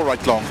 and 4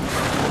 right long,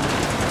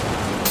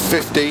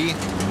 50,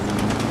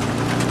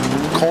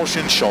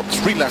 caution, short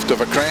 3 left of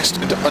a crest,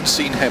 into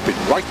unseen hairpin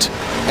right,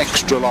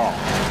 extra long.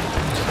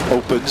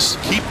 Opens,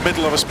 keep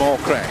middle of a small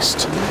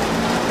crest.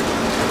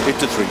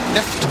 Into 3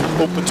 left,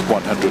 opens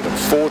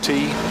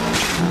 140,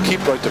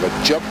 keep right of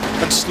a jump,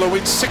 and slow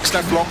in 6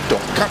 left long,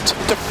 don't cut,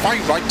 into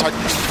 5 right,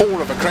 tightens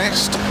 4 of a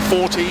crest,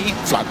 40,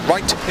 flat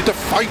right, into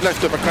 5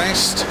 left of a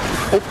crest,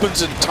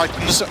 opens and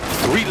tightens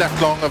 3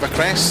 left long of a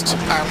crest,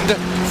 and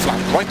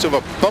flat right of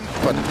a bump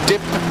and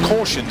dip,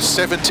 caution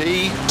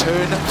 70,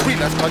 turn 3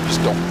 left, tightens,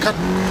 don't cut,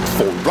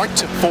 4 right,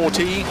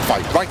 40,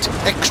 5 right,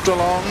 extra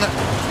long,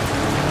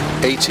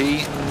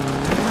 80,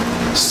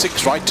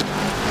 6 right,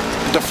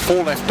 into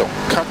 4 left, don't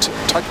cut,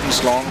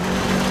 tightens long,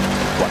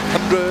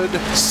 100,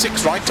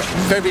 6 right,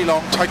 very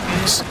long,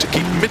 tightens, to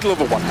keep middle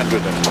of a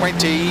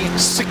 120,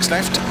 6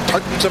 left,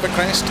 tightens of a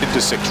crest,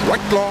 into 6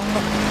 right long,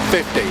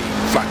 50,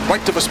 flat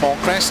right of a small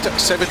crest,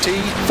 70,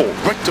 4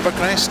 right of a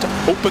crest,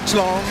 opens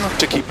long,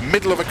 to keep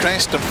middle of a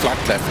crest and flat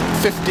left,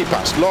 50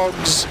 past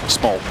logs,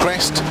 small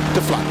crest,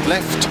 to flat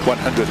left,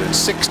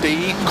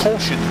 160,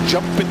 caution,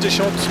 jump into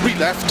short, 3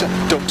 left,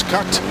 don't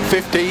cut,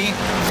 50,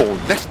 4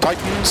 left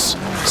tightens,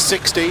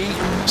 60,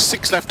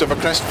 6 left of a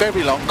crest,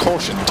 very long,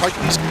 caution,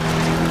 tightens,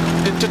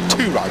 into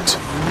 2 right,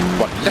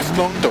 1 left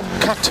long,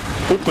 don't cut,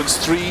 opens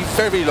 3,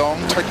 very long,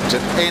 tightens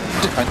at end,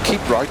 and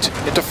keep right,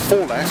 into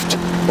 4 left,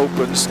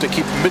 opens to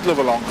keep middle of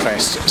a long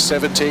crest,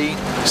 70,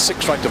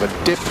 6 right of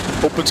a dip,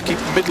 opens, keep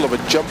middle of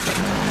a jump,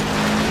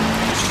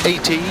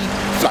 80,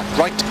 flat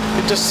right,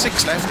 into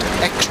 6 left,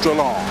 extra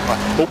long,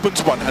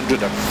 opens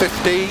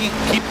 150,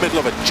 keep middle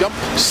of a jump,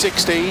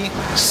 60,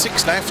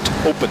 6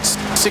 left, opens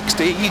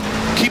 60,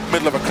 keep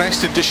middle of a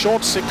crest, into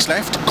short 6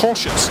 left,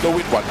 caution, slow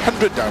in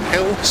 100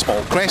 downhill,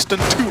 small crest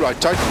and 2 right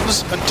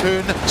tightens, and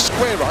turn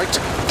square right,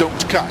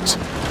 don't cut.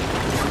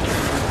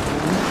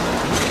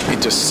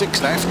 Into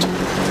 6 left,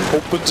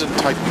 opens and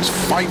tightens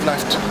 5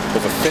 left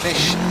of a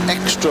finish,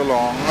 extra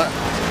long,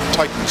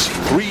 tightens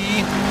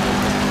 3,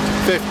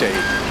 50.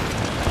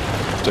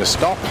 To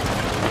stop.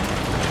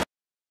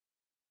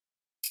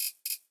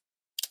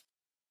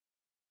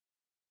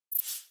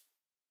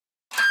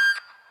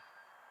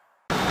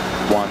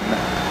 1,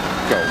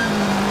 go.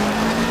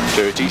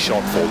 30,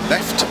 short 4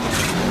 left,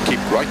 keep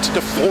right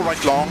to 4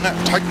 right long,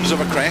 tightens of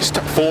a crest,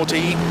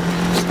 40,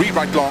 3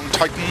 right long,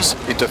 tightens,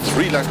 into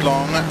 3 left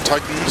long,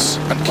 tightens,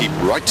 and keep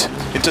right,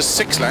 into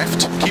 6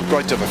 left, keep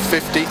right of a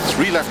 50,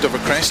 3 left of a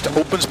crest,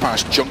 opens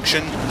past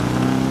junction,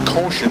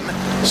 caution,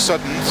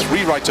 sudden,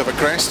 3 right of a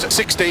crest,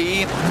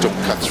 60,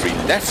 don't cut 3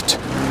 left,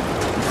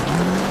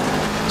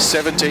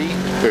 70,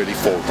 early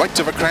 4 right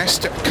of a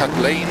crest, cut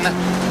lane,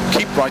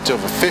 keep right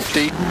over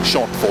 50,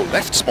 short 4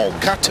 left, small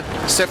cut,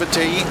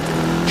 70,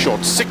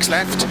 short 6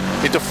 left,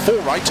 into 4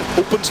 right,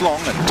 opens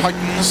long and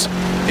tightens,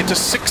 into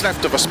 6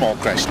 left of a small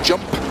crest,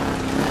 jump,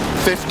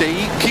 50,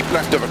 keep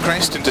left of a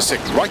crest, into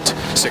 6 right,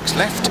 6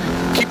 left,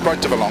 keep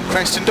right of a long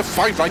crest, into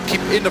 5 right,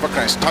 keep in of a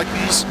crest,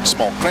 tightens,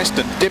 small crest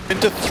and dip,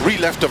 into 3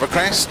 left of a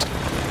crest,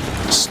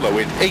 slow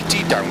in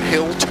 80,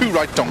 downhill, 2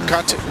 right, don't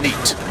cut,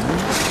 neat.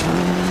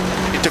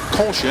 Into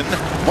caution,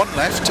 1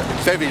 left,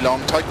 very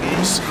long,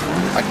 tightens,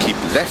 and keep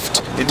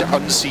left, into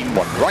unseen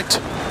 1 right,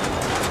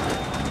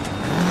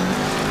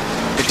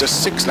 into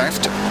 6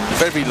 left,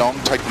 very long,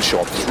 tighten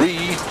short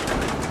 3,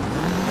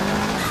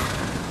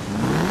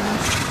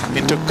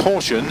 into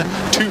caution,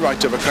 2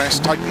 right of a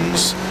crest,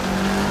 tightens,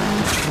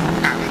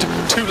 and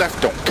 2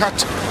 left, don't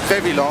cut,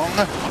 very long,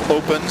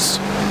 opens,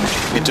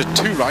 into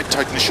 2 right,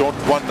 tighten short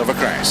 1 of a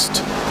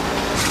crest,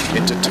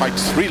 into tight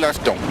 3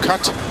 left, don't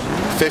cut,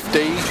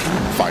 50,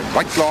 5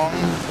 right long,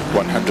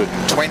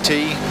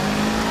 120,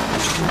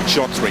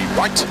 short 3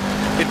 right,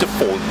 into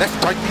 4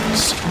 left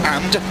tightens,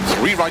 and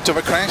 3 right of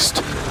a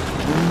crest,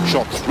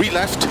 short 3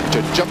 left,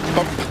 to jump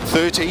bump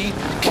 30,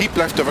 keep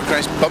left of a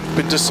crest, bump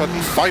into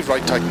sudden, 5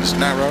 right tightens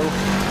narrow,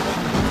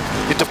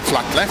 into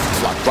flat left,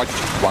 flat right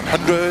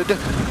 100,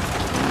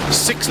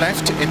 6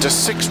 left, into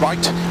 6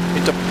 right,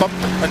 into bump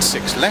and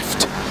 6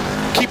 left,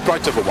 keep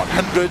right over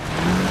 100,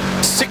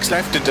 6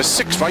 left into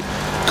 6 right,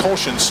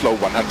 caution slow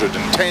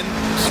 110,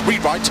 3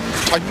 right,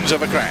 tightens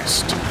of a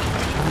crest,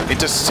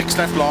 into 6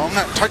 left long,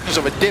 tightens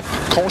of a dip,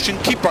 caution,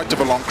 keep right of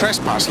a long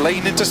crest, pass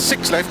lane into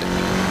 6 left,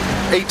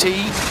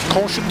 80,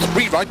 caution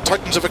 3 right,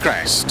 tightens of a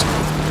crest,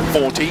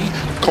 40,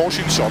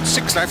 caution short,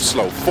 6 left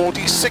slow,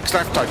 40, 6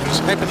 left tightens,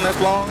 hairpin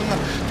left long,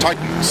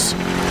 tightens,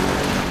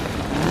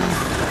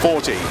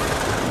 40,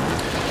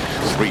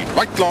 3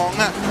 right long,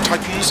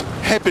 tightens,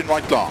 hairpin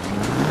right long,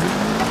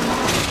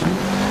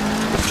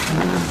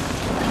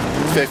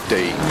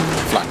 50,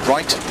 flat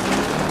right,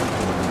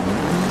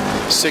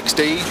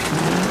 60,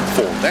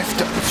 4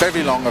 left,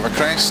 very long of a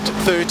crest,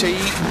 30,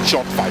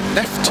 short 5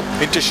 left,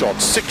 into short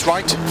 6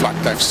 right,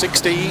 flat left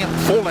 60,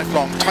 4 left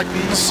long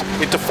tightens,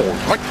 into 4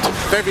 right,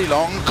 very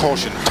long,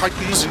 caution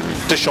tightens,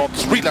 into short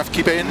 3 left,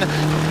 keep in,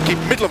 keep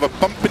middle of a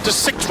bump, into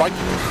 6 right,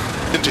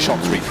 into short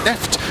 3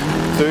 left,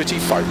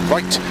 35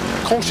 right,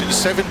 caution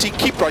 70,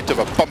 keep right of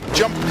a bump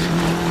jump,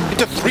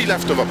 into 3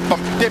 left of a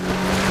bump dip,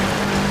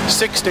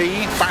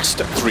 60, fast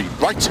 3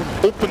 right,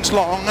 opens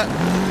long,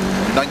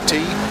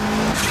 90,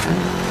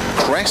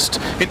 crest,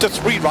 into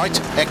 3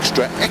 right,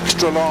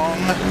 extra long,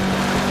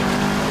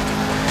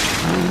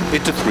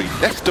 into 3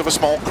 left of a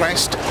small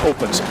crest,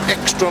 opens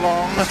extra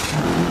long,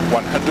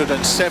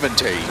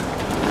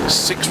 170,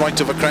 6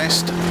 right of a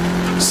crest,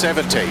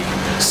 70,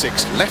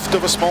 6 left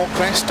of a small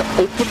crest,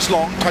 opens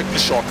long,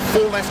 tightens short,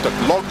 4 left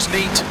at logs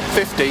neat,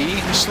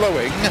 50,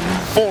 slowing,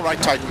 4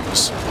 right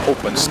tightens,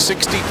 opens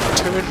 60,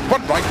 turn,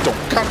 1 right,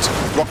 don't cut,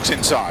 rocks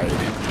inside,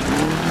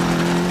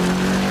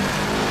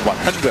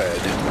 100,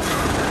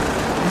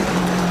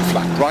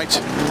 flat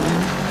right,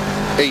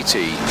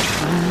 80,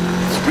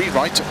 3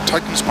 right,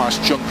 tightens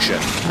past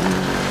junction,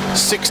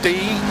 60,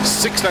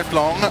 6 left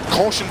long,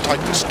 caution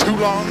tightens 2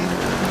 long,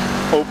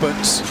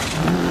 opens,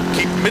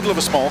 keep middle of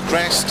a small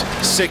crest,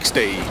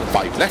 60,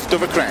 5 left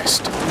of a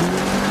crest,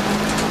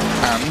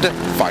 and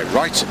 5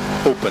 right,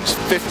 opens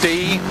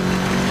 50,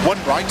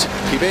 1 right,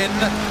 keep in,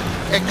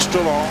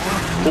 extra long,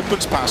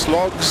 opens past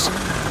logs,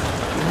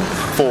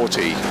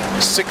 40,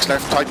 6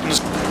 left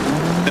tightens,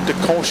 into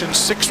caution,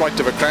 6 right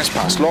of a crest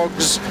past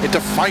logs, into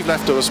 5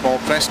 left of a small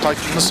crest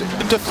tightens,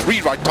 into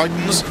 3 right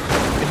tightens,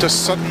 into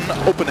sudden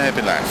open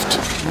hairpin left,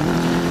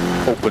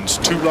 opens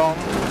 2 long,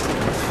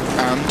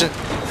 and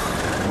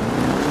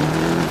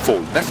 4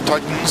 left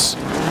tightens,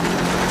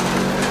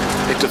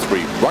 into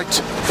 3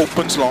 right,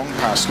 opens long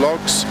past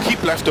logs,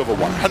 keep left over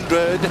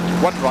 100,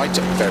 1 right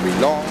very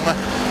long,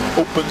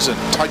 opens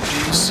and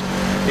tightens,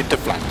 into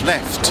flat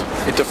left,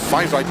 into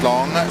 5 right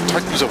long,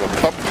 tightens over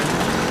bump,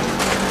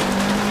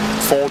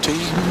 40,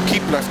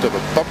 keep left of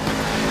a bump,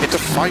 into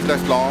 5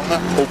 left long,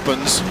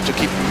 opens to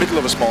keep middle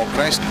of a small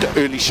crest, into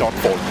early short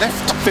 4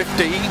 left,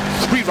 50,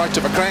 3 right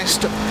of a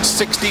crest,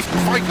 60,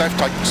 5 left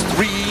tightens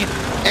 3,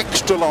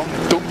 extra long,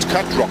 don't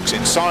cut, rocks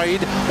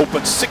inside,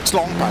 opens 6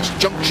 long past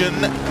junction,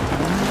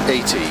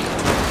 80,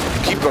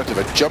 keep right of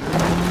a jump,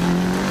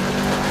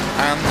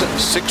 and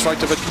 6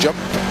 right of a jump,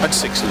 and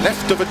 6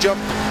 left of a jump,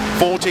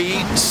 40,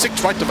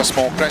 6 right of a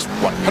small crest,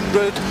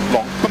 100,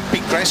 long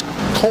bumpy crest,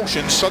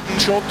 caution, sudden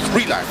short,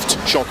 3 left,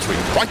 short 3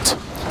 right,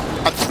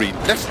 and 3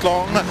 left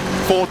long,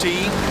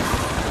 40,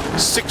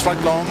 6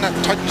 right long,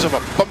 tightens of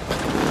a bump,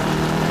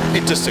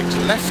 into 6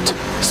 left,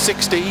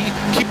 60,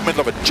 keep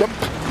middle of a jump,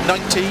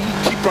 90,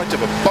 keep right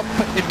of a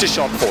bump, into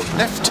short 4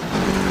 left,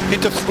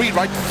 into 3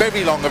 right,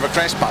 very long of a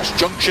crest past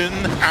junction,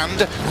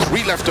 and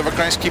 3 left of a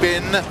crest, keep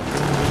in,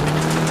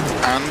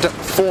 and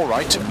 4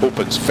 right,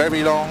 opens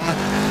very long,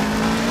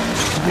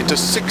 into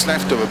 6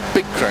 left of a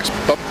big crest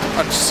bump,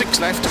 and 6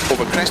 left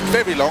over crest,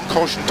 very long,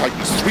 caution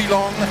tightens 3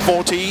 long,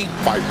 40,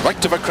 5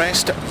 right of a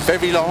crest,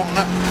 very long,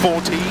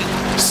 40,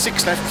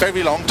 6 left,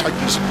 very long,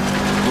 tightens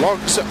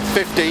logs,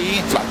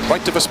 50, flat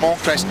right of a small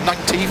crest,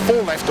 90,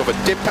 4 left of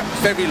a dip,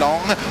 very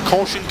long,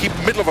 caution, keep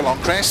middle of a long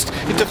crest,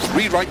 into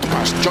 3 right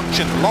past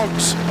junction,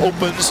 logs,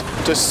 opens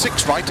to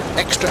 6 right,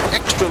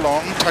 extra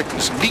long,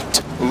 tightens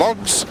neat,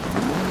 logs,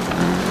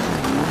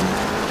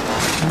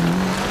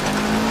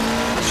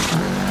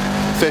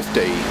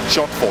 50,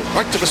 short 4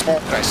 right of a small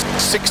crest,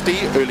 60,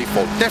 early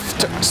 4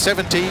 left,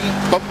 70,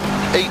 bump,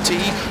 80,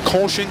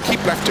 caution,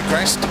 keep left to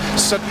crest,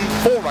 sudden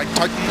 4 right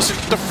tightens,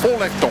 into 4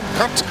 left don't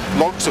cut,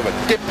 logs of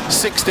a dip,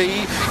 60,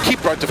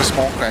 keep right of a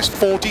small crest,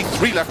 40,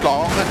 3 left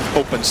long,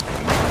 opens.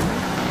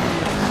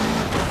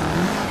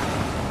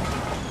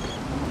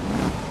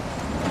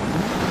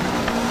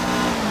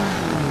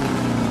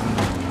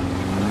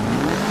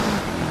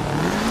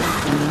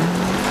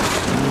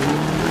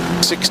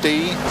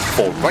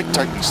 Four right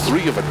tightens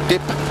 3 of a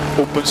dip,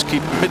 opens,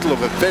 keep middle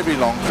of a very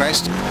long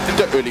crest,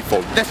 into early 4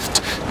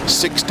 left,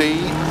 60,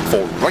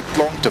 4 right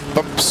long to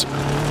bumps,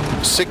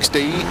 60,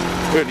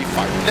 early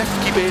 5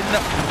 left, keep in,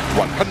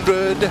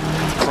 100,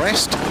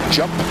 crest,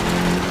 jump,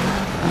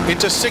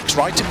 into 6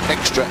 right,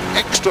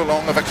 extra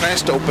long of a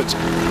crest, opens,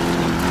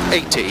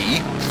 80,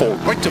 4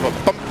 right of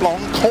a bump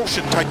long,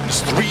 caution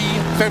tightens 3,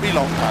 very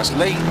long past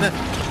lane,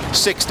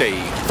 60,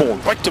 4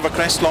 right of a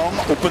crest long,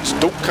 opens,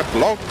 don't cut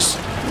logs,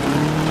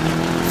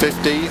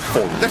 50,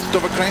 4 left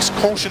of a crest,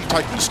 caution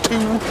tightens 2,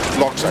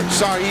 logs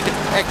outside,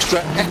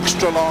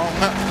 extra long,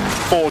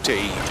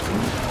 40,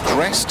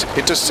 crest,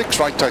 into 6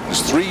 right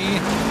tightens 3,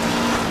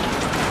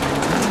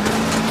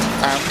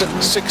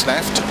 and 6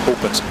 left,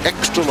 opens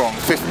extra long,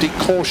 50,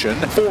 caution,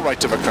 4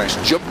 right of a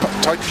crest, jump,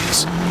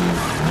 tightens,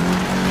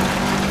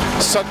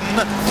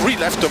 sudden, 3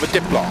 left over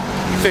dip long,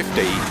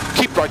 50,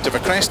 keep right over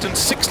crest and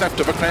 6 left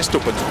over crest,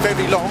 opens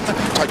very long,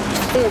 tightens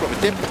 4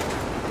 over dip,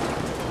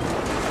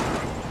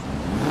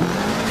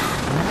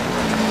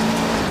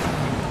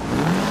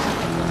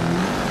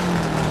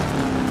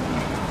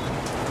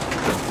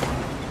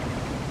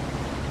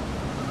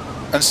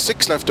 and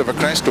 6 left over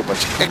crest,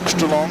 opens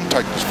extra long,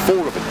 tightens 4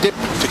 over dip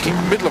to keep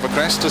middle of a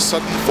crest, a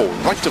sudden 4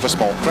 right of a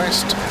small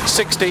crest,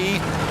 60,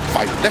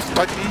 5 left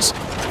tightens,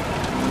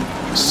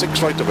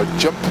 6 right of a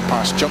jump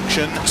past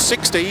junction,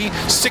 60,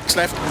 6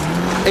 left,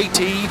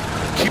 80,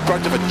 keep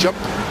right of a jump,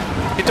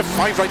 into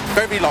 5 right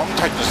very long,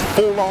 tightens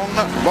 4 long,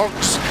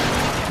 logs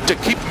to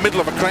keep middle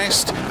of a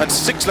crest, and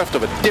 6 left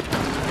of a dip,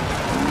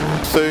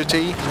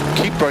 30,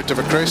 keep right of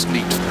a crest,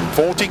 neat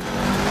 40,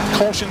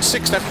 caution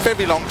 6 left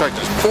very long,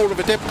 tightens 4 of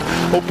a dip,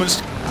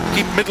 opens,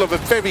 keep middle of a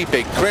very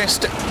big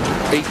crest,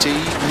 80,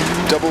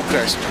 double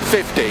crest,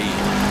 50,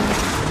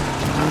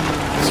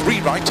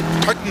 3 right,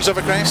 tightens of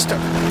a crest,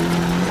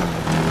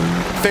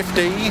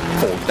 50,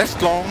 4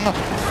 left long,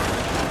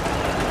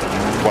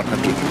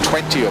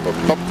 120 over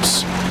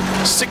bumps,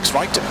 6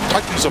 right,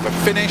 tightens of a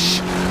finish,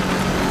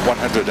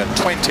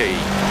 120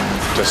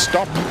 to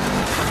stop.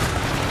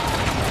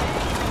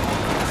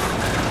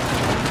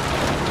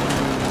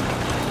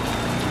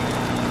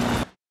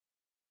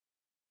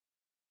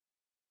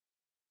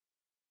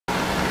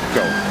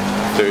 Go.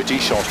 30,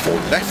 short 4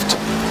 left,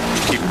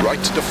 keep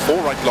right to 4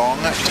 right long,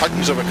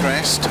 tightens over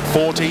crest,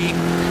 40,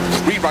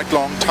 3 right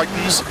long,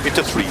 tightens,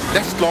 into 3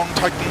 left long,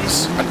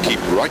 tightens, and keep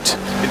right,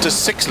 into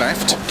 6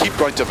 left, keep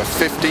right over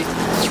 50,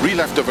 3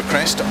 left over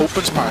crest,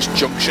 opens past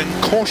junction,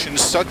 caution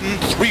sudden,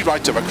 3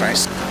 right over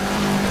crest,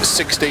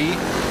 60,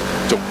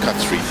 don't cut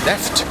 3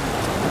 left,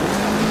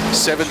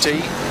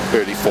 70,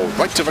 early 4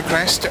 right over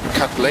crest,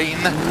 cut lane,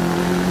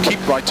 keep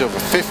right over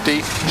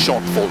 50,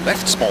 short 4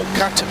 left, small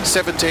cut,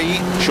 70,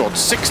 short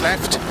 6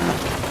 left,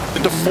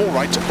 into 4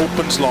 right,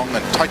 opens long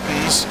and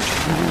tightens,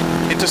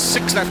 into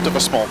 6 left of a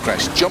small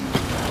crest, jump,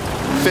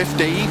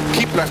 50,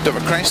 keep left of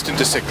a crest,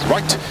 into 6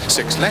 right,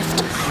 6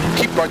 left,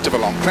 keep right of a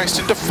long crest,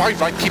 into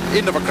 5 right, keep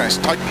in of a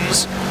crest,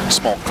 tightens,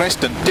 small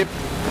crest and dip,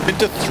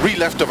 into 3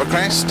 left of a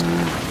crest,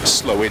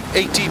 slow in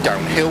 80,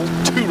 downhill,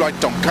 2 right,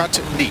 don't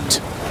cut,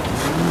 neat.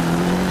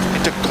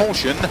 Into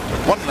caution,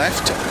 1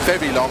 left,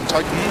 very long,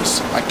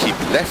 tightens, and keep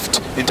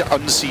left, into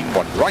unseen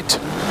 1 right,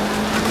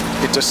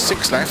 into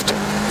 6 left,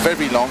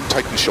 very long,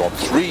 tighten short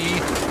 3,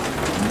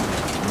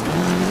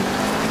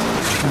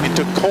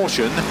 into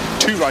caution,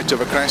 2 right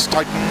over crest,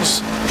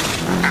 tightens,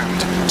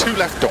 and 2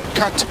 left, don't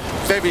cut,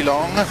 very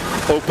long,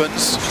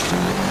 opens,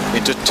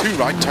 into 2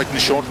 right, tighten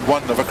short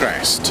 1 over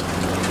crest,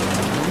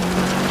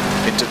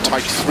 into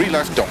tight 3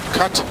 left, don't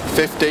cut,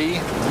 50,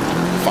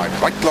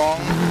 5 right long,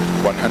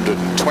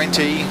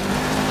 120,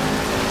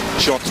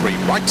 short 3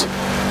 right,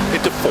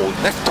 into 4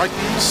 left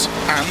tightens,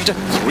 and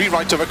 3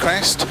 right over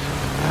crest,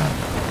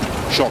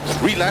 short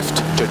 3 left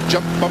to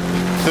jump bump,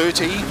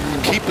 30,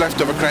 keep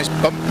left over crest,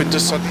 bump into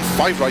sudden,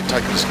 5 right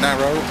tightens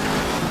narrow,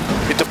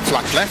 into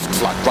flat left,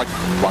 flat right,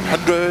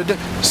 100,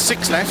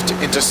 6 left,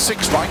 into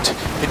 6 right,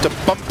 into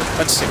bump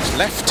and 6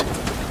 left,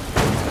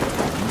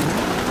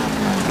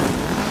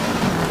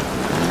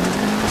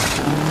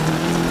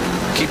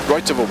 keep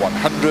right over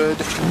 100,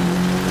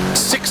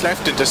 6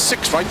 left into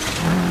 6 right,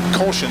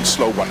 caution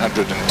slow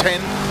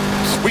 110,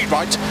 3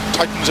 right,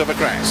 tightens over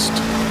crest,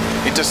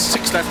 into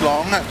 6 left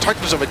long,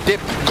 tightens over dip,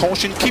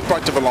 caution, keep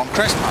right over long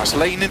crest, pass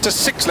lane, into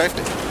 6 left,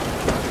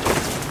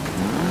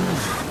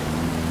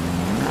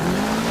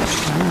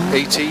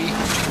 80,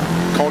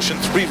 caution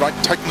 3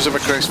 right, tightens over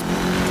crest,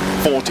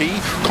 40,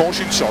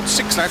 caution short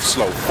 6 left,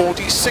 slow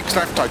 40, 6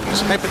 left,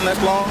 tightens, hairpin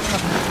left long,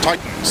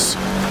 tightens,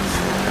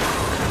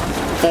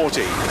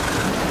 40,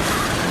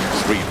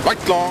 3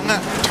 right long,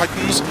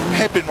 tightens,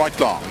 hairpin right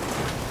long.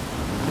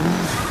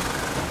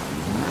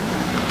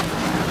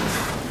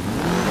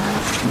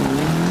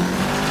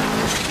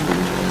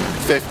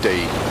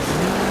 50,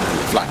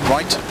 flat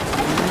right,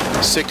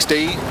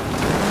 60,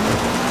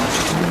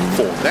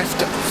 4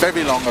 left,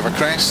 very long of a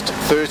crest,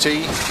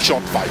 30,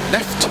 short 5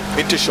 left,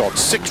 into short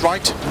 6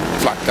 right,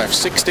 flat left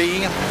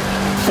 60,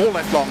 4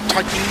 left long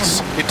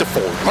tightens, into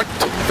 4 right,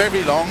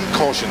 very long,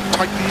 caution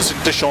tightens,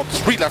 into short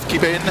 3 left,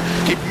 keep in,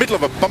 keep middle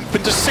of a bump,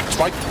 into 6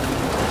 right,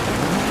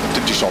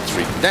 into short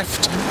 3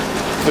 left,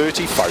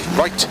 35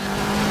 right,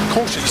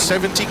 caution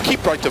 70,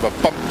 keep right of a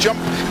bump jump,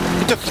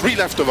 into 3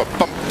 left of a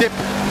bump dip,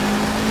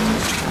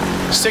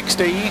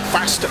 60,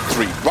 fast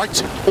 3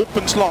 right,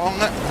 opens long,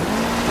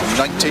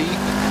 90,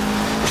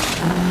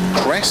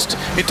 crest,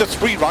 into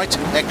 3 right,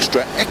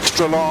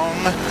 extra long,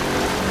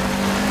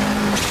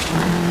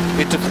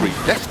 into 3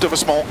 left of a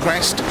small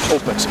crest,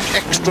 opens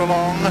extra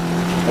long,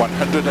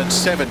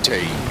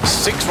 170,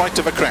 6 right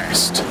of a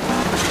crest,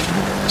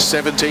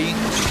 70,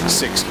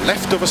 6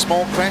 left of a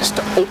small crest,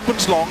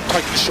 opens long,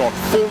 tightens short,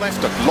 4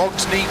 left and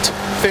logs neat,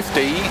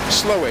 50,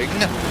 slowing,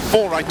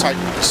 4 right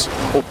tightens,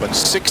 opens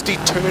 60,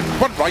 turn,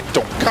 1 right,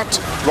 don't cut,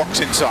 rocks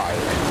inside,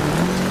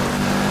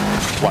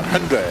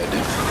 100,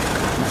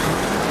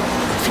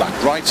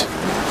 flat right,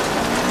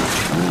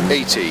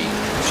 80,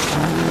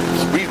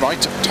 3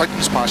 right,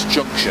 tightens past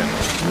junction.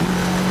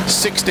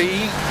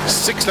 60,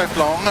 6 left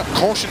long,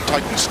 caution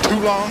tightens 2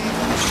 long,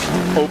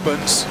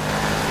 opens,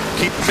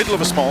 keep middle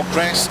of a small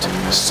crest,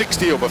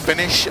 60 over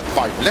finish,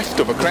 5 left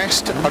over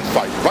crest, and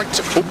 5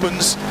 right,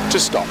 opens to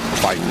stop,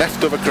 5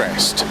 left over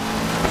crest.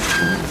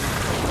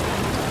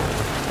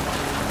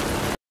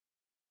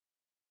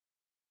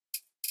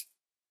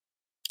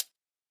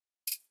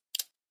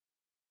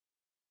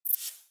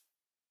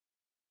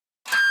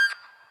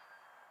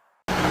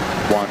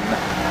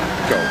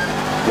 Go.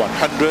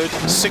 100,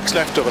 6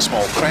 left over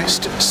small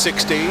crest,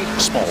 60,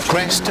 small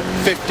crest,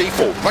 50,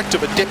 4 right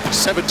over dip,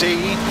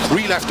 70,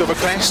 3 left over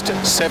crest,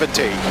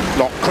 70,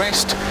 long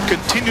crest,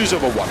 continues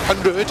over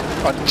 100,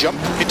 and jump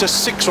into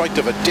 6 right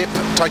over dip,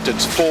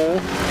 tightens 4,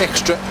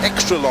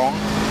 extra long,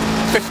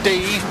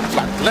 50,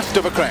 flat left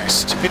over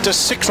crest, into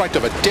 6 right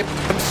over dip,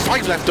 and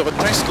 5 left over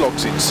crest,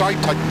 logs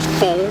inside, tightens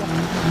 4,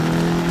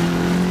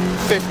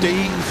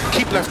 50,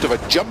 keep left over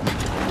jump,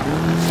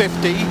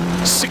 50,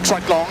 6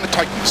 right long,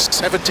 tightens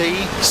 70,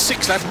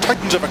 6 left,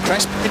 tightens over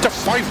crest, into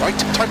 5 right,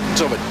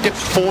 tightens over dip,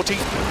 40,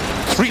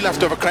 3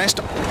 left over crest,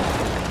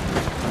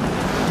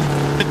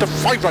 into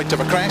 5 right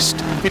over crest,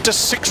 into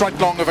 6 right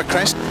long over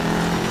crest,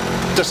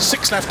 into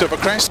 6 left over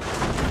crest,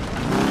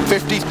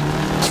 50,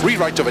 3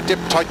 right over dip,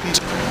 tightens,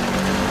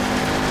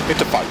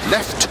 into 5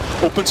 left,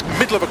 opens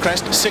middle of a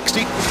crest,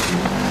 60,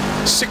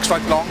 6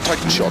 right long,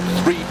 tightens short,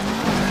 3,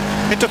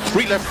 into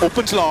 3 left,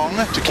 opens long,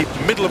 to keep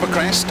middle of a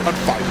crest, and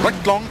 5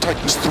 right long,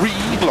 tightens 3,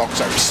 locks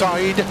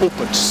outside,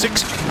 opens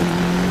 6,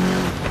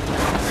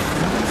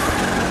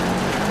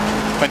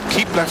 and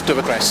keep left of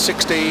a crest,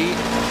 60,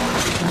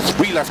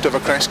 3 left of a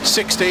crest,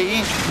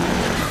 60,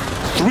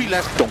 3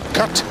 left, don't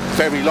cut,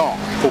 very long,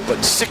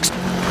 opens 6,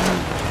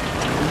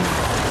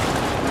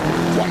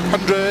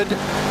 100,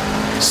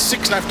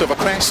 6 left of a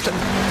crest,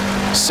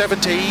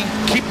 70,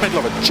 keep middle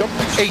of a jump,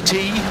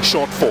 80,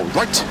 short 4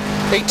 right,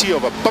 80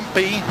 over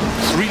bumpy,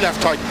 3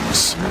 left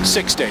tightens,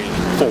 60,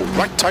 4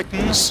 right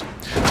tightens,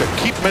 to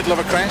keep middle of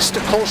a crest,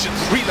 caution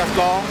 3 left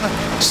long,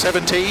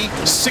 70,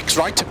 6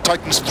 right,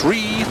 tightens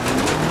 3,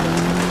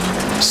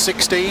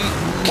 60,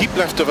 keep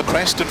left of a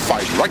crest and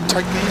 5 right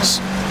tightens,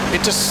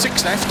 into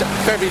 6 left,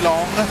 very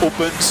long,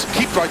 opens,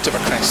 keep right of a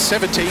crest,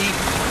 70,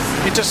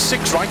 into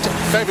 6 right,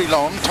 very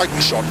long,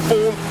 tightens short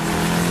 4,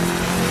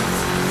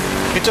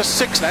 into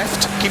 6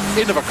 left, keep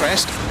in of a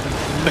crest,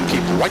 then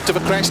keep right of a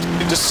crest,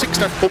 into 6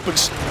 left,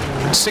 opens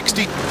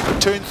 60,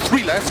 turn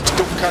 3 left,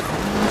 don't cut,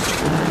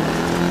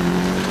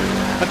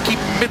 and keep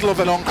middle of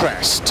a long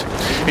crest,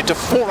 into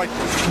 4 right,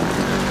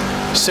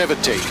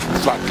 70,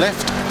 flat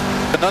left,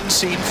 an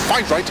unseen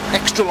 5 right,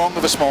 extra long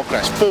of a small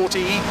crest,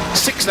 40,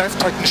 6 left,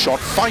 tighten short,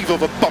 5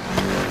 over bump,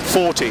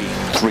 40,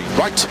 3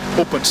 right,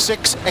 open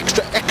 6,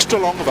 extra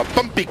long of a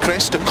bumpy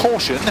crest, a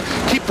caution,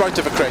 keep right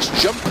of a crest,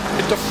 jump,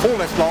 into 4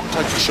 left long,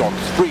 tighten short,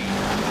 3,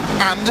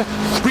 and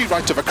 3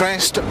 right of a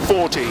crest,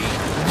 40,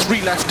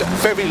 3 left,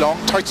 very long,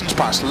 tightens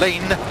past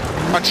lane,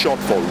 and short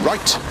 4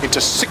 right,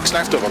 into 6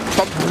 left of a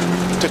bump,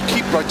 to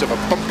keep right of a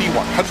bumpy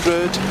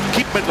 100,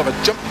 keep middle of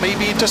a jump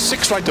maybe, into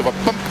 6 right of a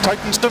bump,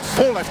 tightens to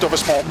 4 left of a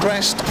small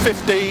crest,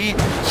 50,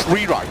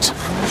 3 right,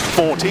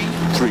 40,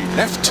 3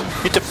 left,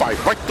 into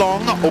 5 right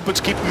long, opens,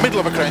 keep middle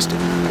of a crest,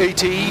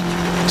 80,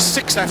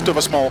 6 left of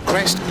a small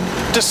crest,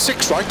 to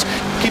 6 right,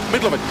 keep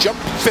middle of a jump,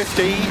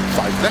 50,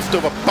 5 left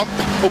of a bump,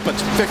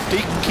 opens 50,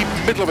 keep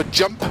middle of a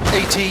jump,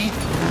 80,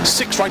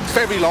 6 right,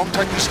 very long,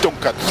 tightens,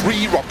 don't cut,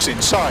 3 rocks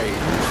inside,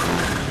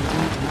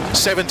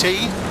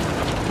 70,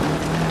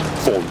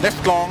 4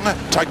 left long,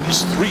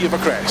 tightens 3 of a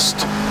crest,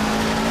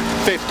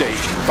 50,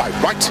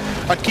 5 right,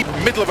 and keep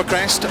middle of a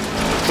crest,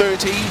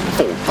 30,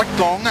 4 right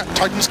long,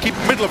 tightens, keep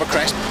middle of a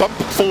crest, bump,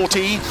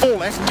 40, 4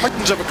 left,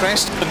 tightens of a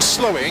crest, and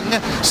slowing,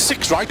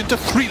 6 right into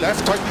 3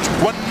 left, tightens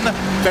 1,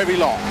 very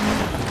long,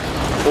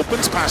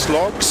 opens past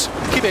logs,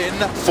 keep in,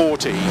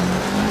 40,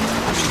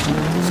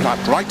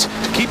 flat right,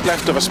 to keep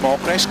left of a small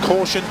crest,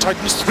 caution,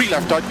 tightens, 3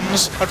 left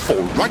tightens, and 4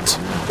 right,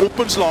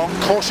 opens long,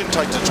 caution,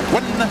 tightens,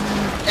 1,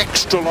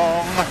 extra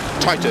long,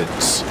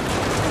 tightens,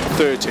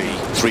 30,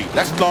 3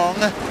 left long,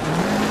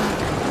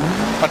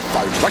 and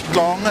 5 right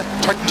long,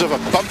 tightens of a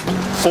bump,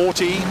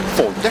 40,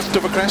 4 left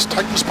of a crest,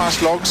 tightens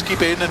past logs,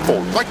 keep in, and 4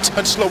 right,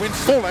 and slow in,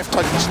 4 left,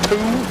 tightens 2,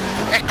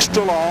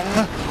 extra long,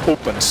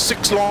 opens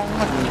 6 long,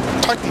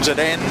 tightens at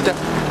end,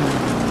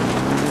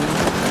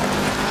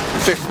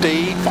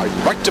 50,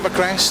 5 right of a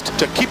crest,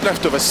 to keep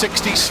left of a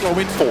 60, slow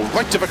in, 4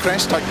 right of a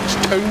crest, tightens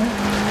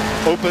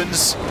 2,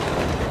 opens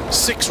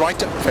 6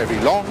 right, very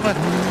long,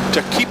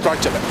 to keep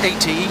right of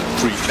 80,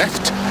 3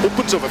 left,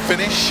 opens over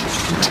finish,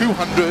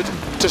 200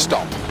 to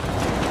stop.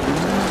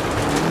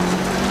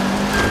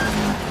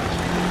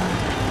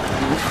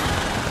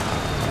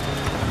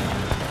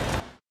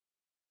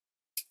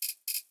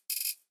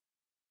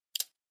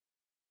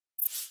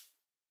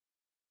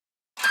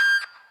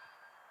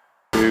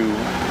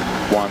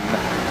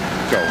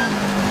 Go.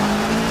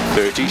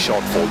 30, 30,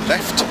 short 4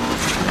 left,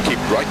 keep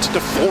right into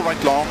 4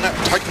 right long,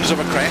 tightens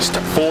over crest,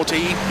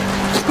 40,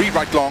 3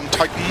 right long,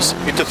 tightens,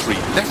 into 3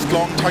 left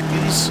long,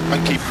 tightens,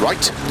 and keep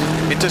right,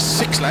 into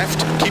 6 left,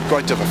 keep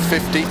right over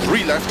 50,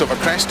 3 left over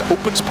crest,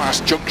 opens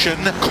past junction,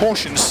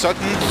 caution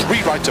sudden,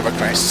 3 right over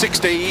crest,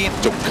 60,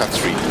 don't cut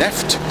 3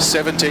 left,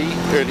 70,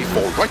 early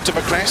 4 right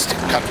over crest,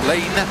 cut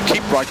lane,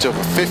 keep right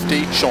over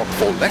 50, short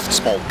 4 left,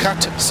 small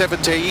cut,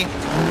 70,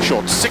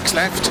 short 6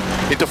 left,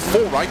 into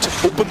 4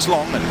 right, opens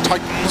long and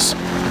tightens,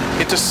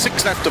 into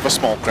 6 left of a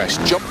small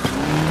crest, jump,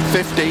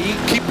 50,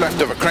 keep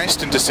left of a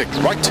crest, into 6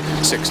 right,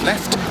 6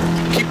 left,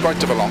 keep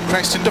right of a long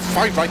crest, into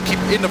 5 right, keep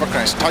in of a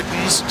crest,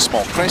 tightens,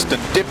 small crest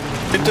and dip,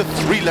 into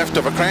 3 left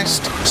of a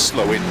crest,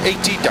 slow in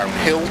 80,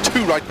 downhill,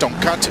 2 right, don't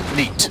cut,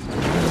 neat.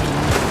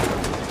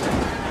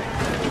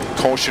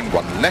 Caution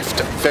 1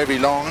 left, very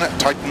long,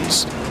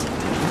 tightens,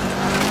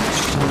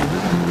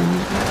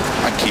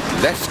 and keep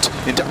left,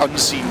 into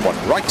unseen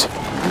 1 right,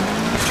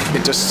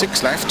 into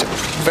 6 left,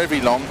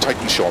 very long,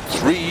 tighten short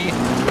 3,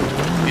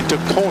 into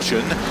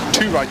caution,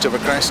 2 right over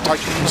crest,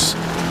 tightens,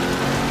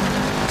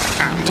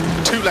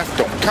 and 2 left,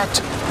 don't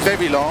cut,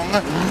 very long,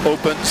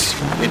 opens,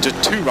 into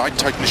 2 right,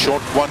 tighten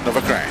short 1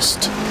 over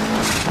crest,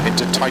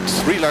 into tight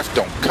 3 left,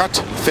 don't cut,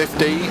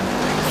 50,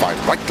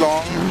 5 right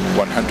long,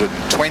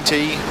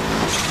 120,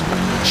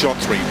 short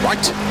 3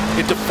 right,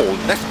 into 4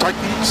 left,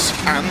 tightens,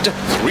 and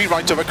 3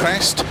 right over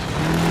crest,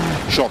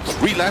 short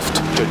 3 left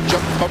to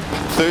jump bump,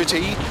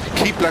 30,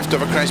 keep left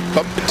over crest,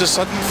 bump into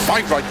sudden,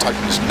 5 right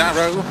tightens,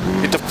 narrow,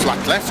 into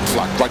flat left,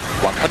 flat right,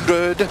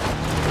 100,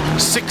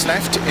 6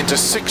 left, into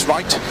 6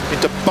 right,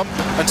 into bump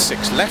and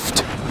 6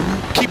 left,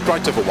 keep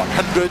right over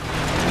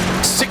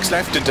 100, 6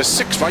 left into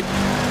 6 right,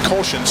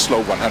 caution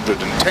slow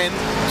 110,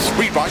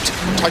 3 right,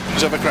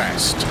 tightens over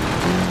crest,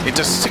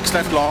 into 6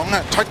 left long,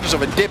 tightens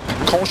over dip,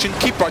 caution,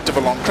 keep right over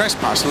long crest,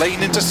 pass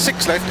lane, into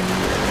 6 left,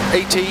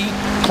 80,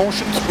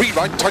 caution, 3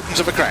 right, tightens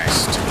over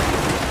crest.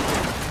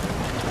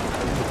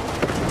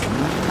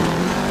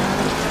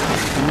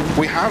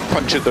 We have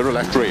punctured the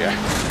left rear.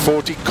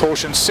 40,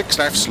 caution, 6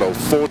 left, slow,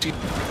 40.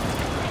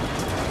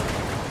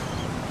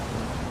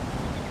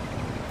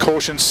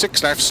 Caution,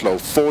 6 left, slow,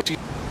 40.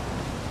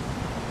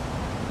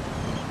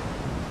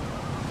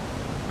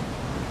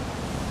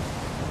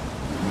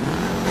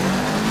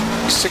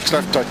 Six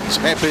left tightens,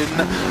 hairpin,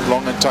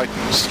 long and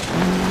tightens.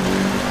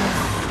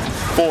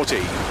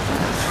 40.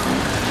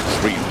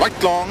 3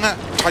 right long,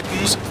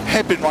 tightens,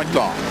 hairpin right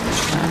long.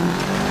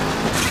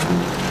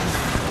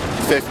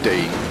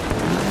 50.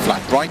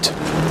 Flat right,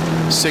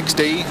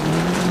 60,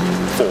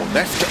 4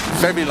 left,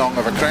 very long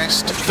of a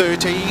crest,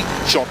 30,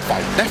 short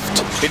 5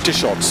 left, into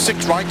short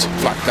 6 right,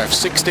 flat left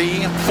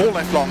 60, 4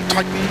 left long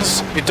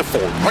tightens, into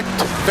 4 right,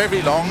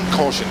 very long,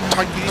 caution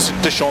tightens,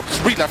 into short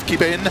 3 left,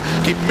 keep in,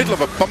 keep middle of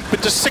a bump,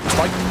 into 6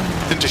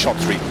 right, into short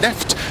 3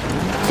 left,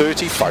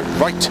 35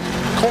 right,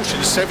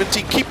 caution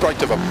 70, keep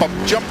right of a bump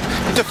jump,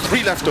 into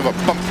 3 left of a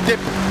bump dip,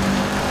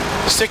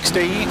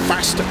 60,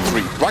 fast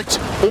 3 right,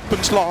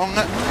 opens long,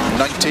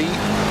 90,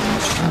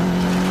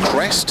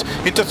 crest,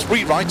 into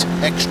 3 right,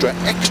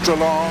 extra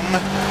long,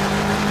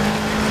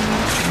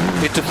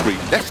 into 3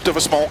 left of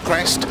a small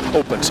crest,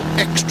 opens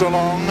extra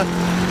long,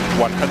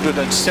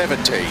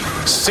 170,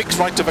 6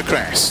 right of a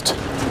crest,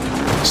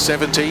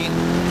 70,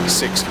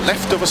 6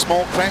 left of a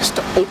small crest,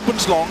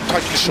 opens long,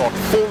 tightens short,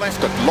 4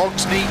 left and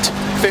logs neat,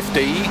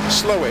 50,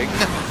 slowing,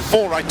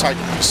 4 right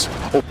tightens,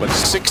 opens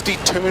 60,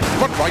 turn,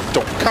 1 right,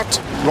 don't cut,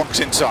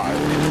 rocks inside,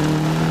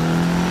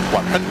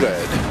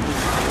 100,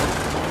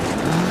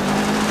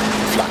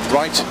 flat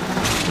right,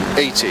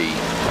 80,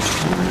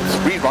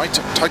 3 right,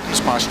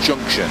 tightens past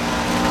junction,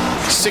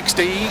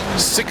 60,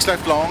 6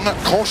 left long,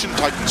 caution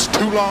tightens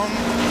 2 long,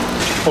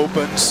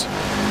 opens,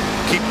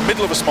 keep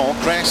middle of a small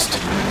crest,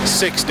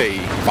 60,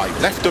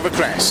 5 left of a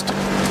crest,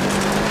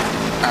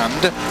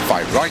 and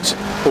 5 right,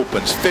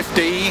 opens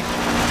 50,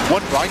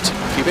 1 right,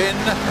 keep in,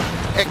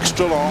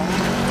 extra long,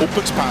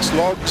 opens past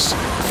logs,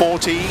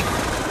 40,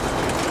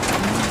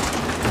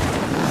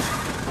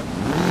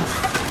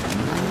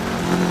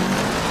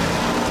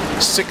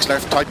 6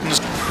 left tightens,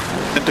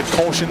 into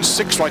caution,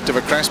 6 right of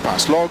a crest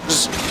past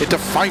logs, into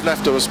 5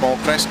 left of a small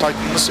crest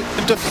tightens,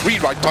 into 3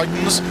 right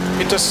tightens,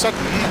 into sudden,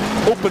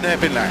 open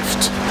hairpin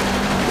left,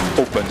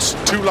 opens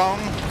 2 long,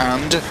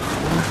 and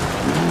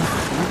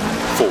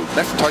 4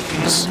 left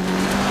tightens,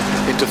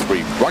 into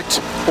 3 right,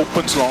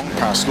 opens long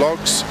past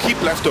logs, keep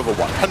left over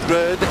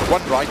 100,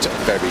 1 right,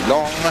 very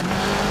long,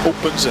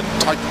 opens and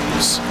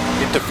tightens,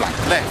 into flat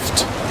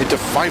left, into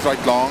 5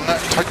 right long,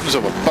 tightens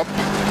over bump,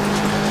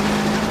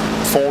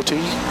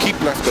 40, keep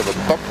left of a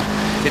bump,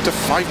 into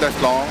 5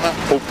 left long,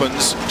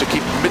 opens to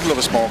keep middle of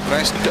a small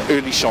crest, into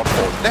early short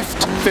 4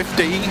 left,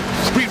 50,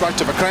 3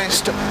 right of a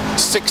crest,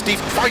 60,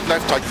 5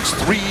 left tightens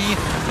 3,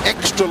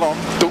 extra long,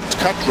 don't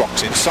cut,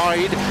 rocks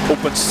inside,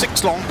 opens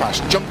 6 long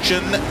past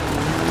junction,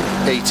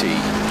 80,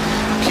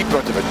 keep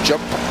right of a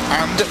jump,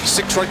 and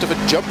 6 right of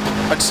a jump,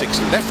 and 6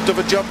 left of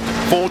a jump,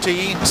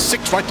 40,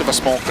 6 right of a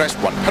small crest,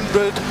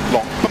 100,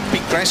 long bumpy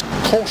crest,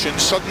 caution,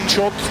 sudden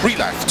short 3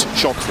 left,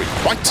 short 3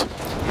 right,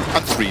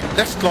 and 3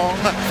 left long,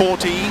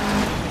 40,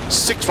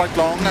 6 right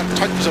long,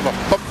 tightens of a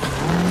bump,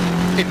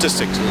 into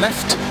 6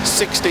 left,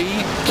 60,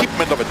 keep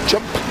middle of a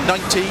jump,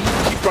 90,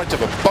 keep right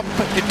of a bump,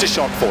 into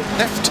short 4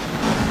 left,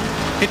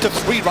 into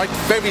 3 right,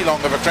 very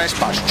long of a crest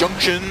past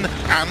junction,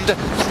 and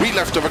 3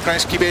 left of a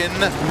crest, keep in,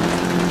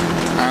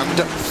 and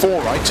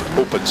 4 right,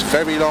 opens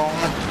very long,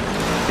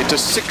 into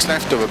 6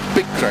 left of a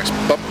big crest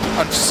bump,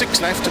 and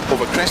 6 left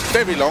over crest,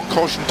 very long,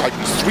 caution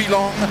tightens 3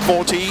 long,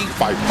 40,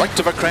 5 right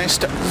of a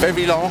crest,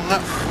 very long,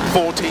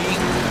 40,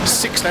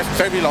 6 left,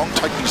 very long,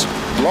 tightens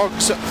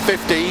logs,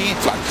 50,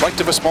 flat right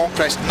of a small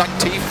crest,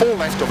 90, 4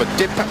 left of a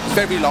dip,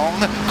 very long,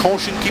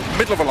 caution, keep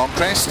middle of a long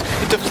crest,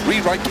 into 3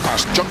 right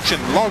past junction,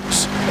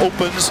 logs,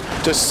 opens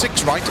to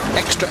 6 right,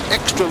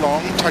 extra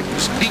long,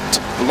 tightens neat,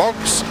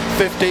 logs,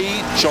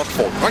 50, short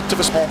 4 right of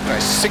a small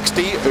crest,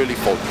 60, early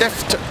 4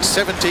 left,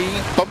 70,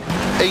 bump,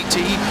 80,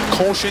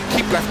 caution,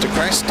 keep left to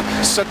crest,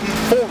 sudden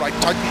 4 right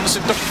tightens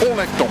into 4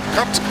 left don't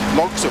cut,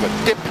 logs of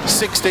a dip,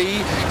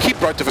 60,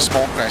 keep right of a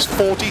small crest,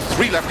 40,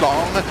 3 left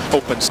long,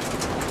 opens.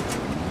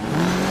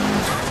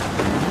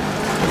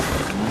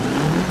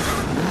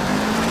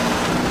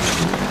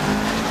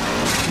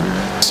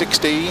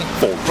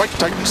 Four right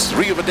tightens,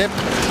 3 of a dip,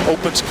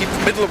 opens, keep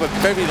middle of a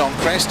very long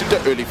crest into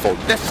early 4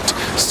 left,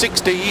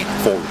 60,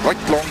 4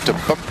 right long to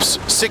bumps,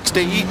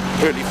 60,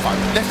 early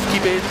 5 left,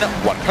 keep in,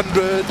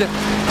 100,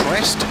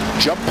 crest,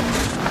 jump,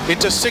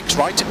 into 6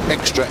 right,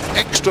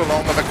 extra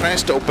long of a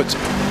crest, opens,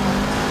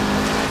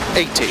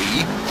 80,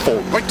 4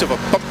 right of a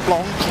bump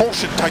long,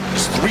 caution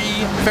tightens 3,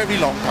 very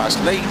long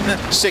past lane,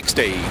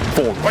 60,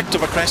 4 right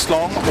of a crest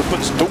long,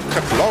 opens, don't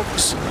cut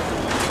logs,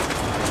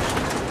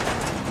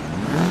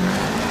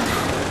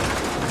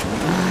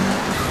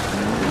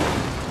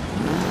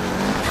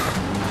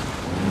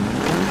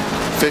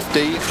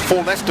 50,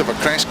 4 left of a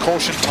crest,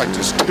 caution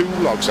tightens 2,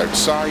 logs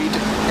outside,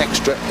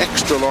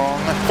 extra long,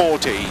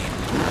 40,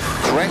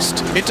 crest,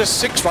 into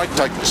 6 right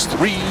tightens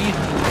 3,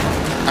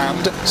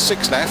 and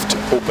 6 left,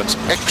 opens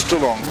extra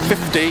long,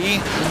 50,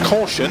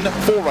 caution,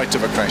 4 right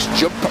of a crest,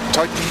 jump,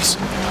 tightens,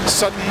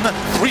 sudden,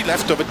 3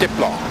 left of a dip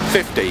long,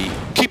 50,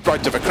 keep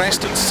right of a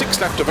crest, and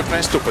 6 left of a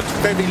crest, opens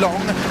very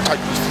long,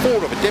 tightens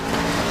 4 of a dip,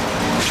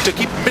 to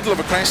keep middle of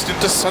a crest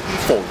into sudden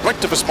 4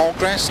 right of a small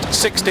crest,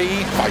 60,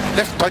 5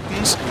 left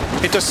tightens,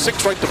 into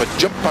 6 right of a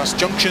jump past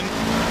junction,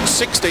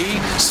 60,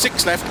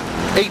 6 left,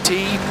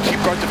 80, keep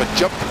right of a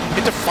jump,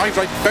 into 5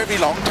 right very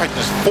long,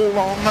 tightens 4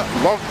 long,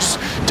 logs,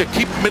 to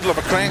keep middle of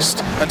a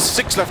crest, and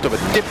 6 left of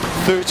a dip,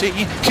 30,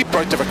 keep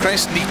right of a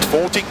crest, neat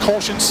 40,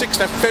 caution, 6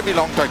 left very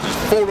long, tightens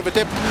 4 of a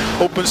dip,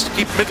 opens to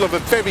keep middle of a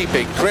very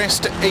big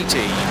crest,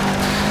 80,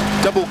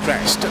 double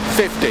crest,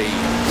 50,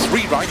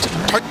 3 right,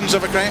 tightens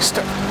of a crest,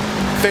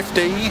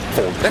 50,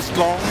 4 left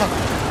long,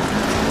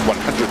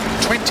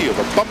 120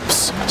 over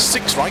bumps,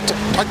 6 right,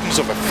 tightens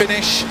of a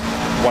finish,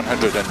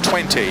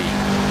 120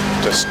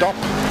 to stop.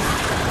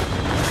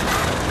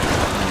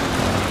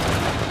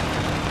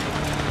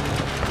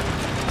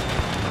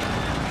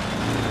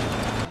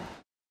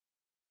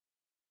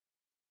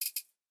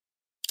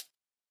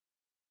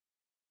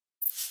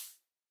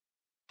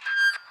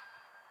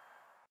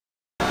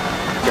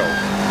 Go,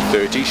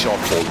 30, short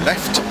 4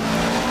 left.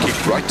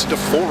 Keep right to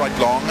 4 right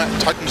long,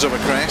 tightens over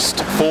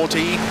crest,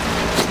 40,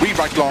 3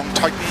 right long,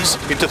 tightens,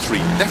 into 3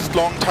 left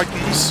long,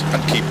 tightens,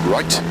 and keep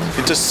right,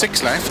 into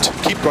 6 left,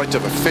 keep right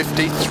over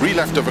 50, 3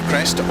 left over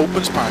crest,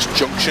 opens past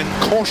junction,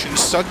 caution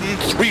sudden,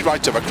 3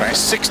 right over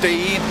crest,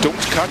 60, don't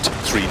cut,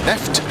 3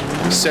 left,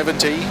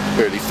 70,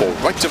 early 4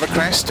 right over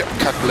crest,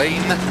 cut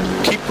lane,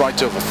 keep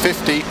right over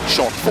 50,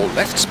 short 4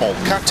 left, small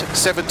cut,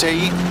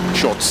 70,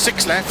 short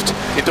 6 left,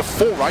 into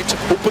 4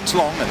 right, opens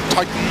long and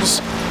tightens,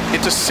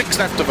 into 6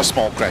 left of a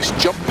small crest,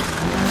 jump,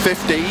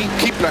 50,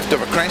 keep left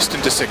of a crest,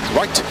 into 6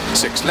 right,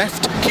 6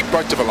 left, keep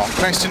right of a long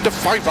crest, into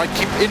 5 right,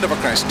 keep in of a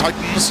crest,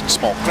 tightens,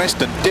 small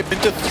crest and dip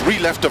into 3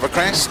 left of a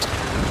crest,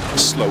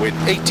 slow in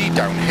 80,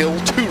 downhill,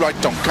 2 right,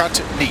 don't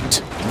cut,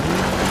 neat,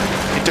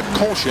 into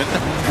caution,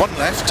 1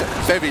 left,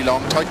 very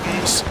long,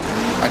 tightens,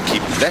 and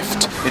keep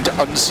left,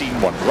 into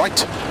unseen 1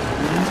 right,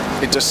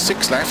 into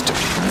 6 left,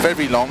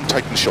 very long,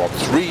 tighten short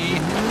 3,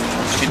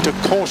 into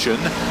caution,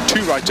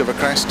 2 right of a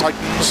crest,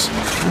 tightens,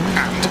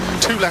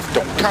 and 2 left,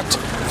 don't cut,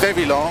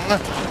 very long,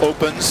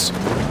 opens,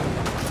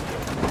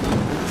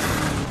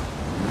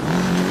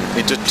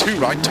 into 2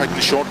 right, tighten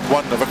short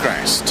 1 of a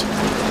crest,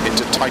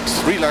 into tight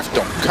 3 left,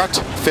 don't cut,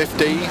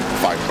 50,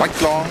 5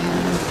 right long,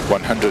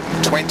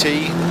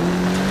 120,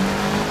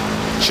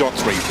 short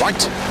 3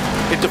 right,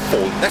 into 4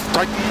 left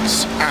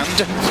tightens,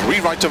 and 3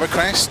 right of a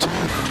crest,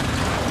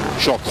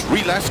 short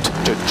 3 left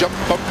to jump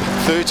bump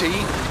 30,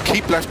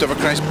 keep left of a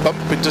crest bump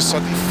into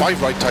sudden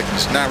 5 right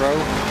tightens narrow,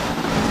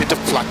 into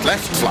flat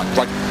left, flat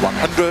right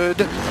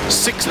 100,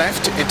 6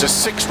 left into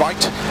 6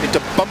 right, into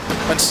bump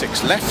and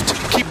 6 left,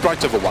 keep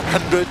right over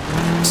 100,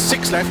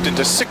 6 left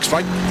into 6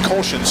 right,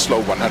 caution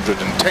slow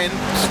 110,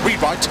 3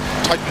 right,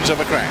 tightens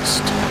of a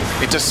crest.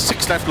 into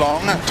 6 left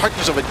long,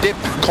 tightens of a dip,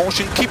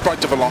 caution, keep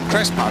right of a long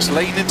crest, pass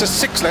lane into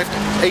 6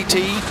 left,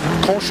 80,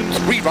 caution,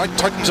 3 right,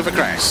 tightens of a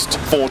crest,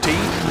 40,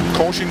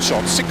 caution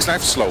short, 6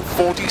 left, slow,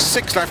 40,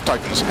 6 left,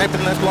 tightens,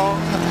 hairpin left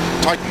long,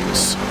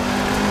 tightens,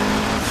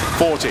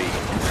 40,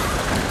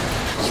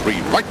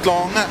 3 right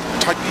long,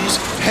 tightens,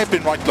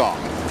 hairpin right long,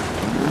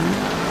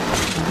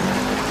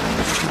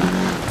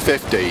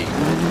 50,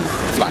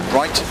 flat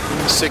right,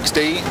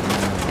 60,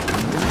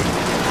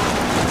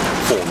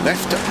 4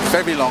 left,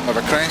 very long of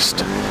a crest,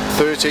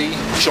 30,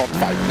 short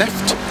 5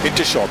 left,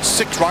 into short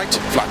 6 right,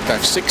 flat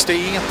left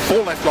 60,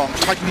 4 left long,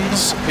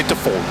 tightens, into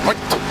 4 right,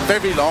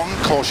 very long,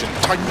 caution,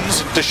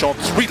 tightens, into short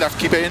 3 left,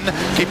 keep in,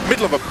 keep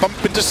middle of a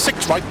bump, into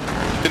 6 right,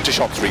 into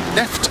short 3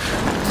 left,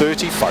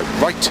 35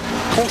 right,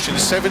 caution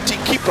 70,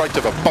 keep right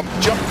of a bump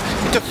jump,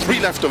 into 3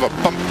 left of a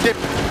bump dip,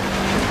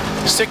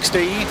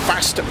 60,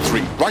 fast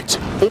 3 right,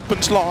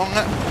 opens long,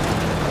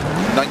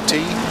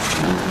 90,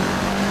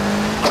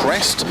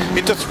 crest,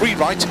 into 3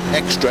 right,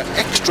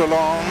 extra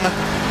long,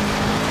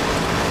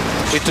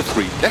 into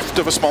 3 left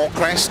of a small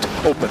crest,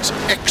 opens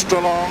extra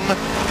long,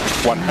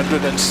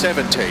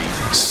 170,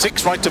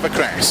 6 right of a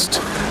crest,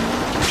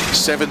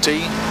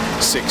 70,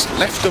 6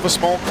 left of a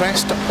small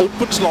crest,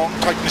 opens long,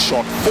 tightens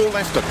short, 4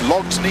 left at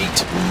logs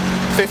neat,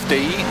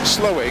 50,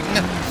 slowing,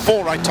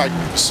 4 right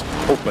tightens,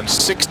 opens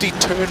 60,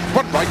 turn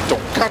 1 right,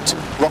 don't cut,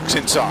 rocks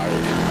inside,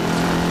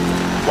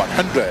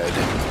 100,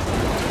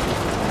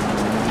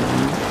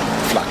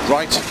 flat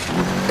right,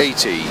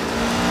 80,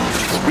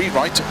 3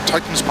 right,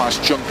 tightens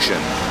past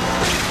junction,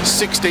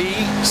 60,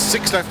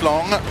 6 left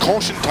long,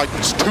 caution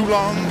tightens 2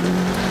 long,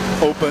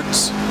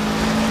 opens,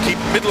 keep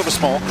middle of a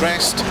small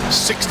crest,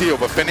 60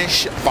 over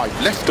finish,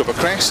 5 left of a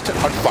crest,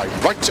 and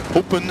 5 right,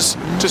 opens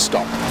to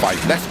stop,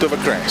 5 left of a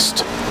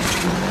crest.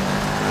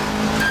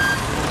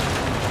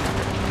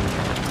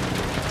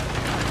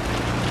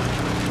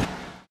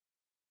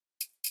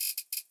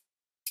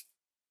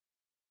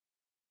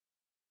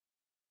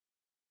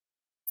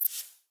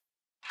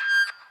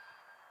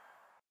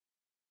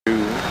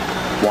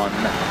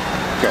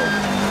 Go.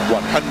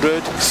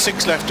 100,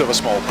 6 left of a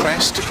small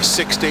crest,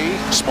 60,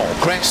 small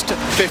crest,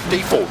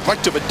 50, 4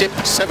 right of a dip,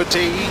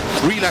 70,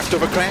 3 left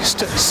of a crest,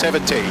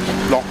 70,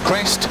 long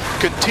crest,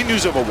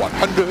 continues over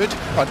 100,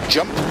 and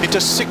jump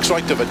into 6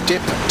 right of a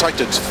dip,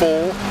 tightens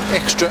 4,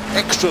 extra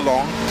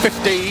long,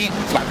 50,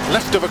 flat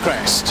left of a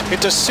crest,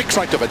 into 6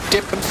 right of a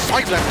dip, and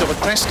 5 left of a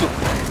crest,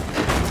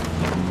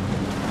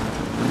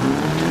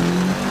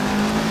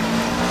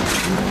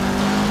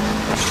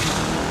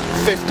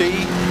 50,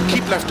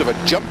 keep left of a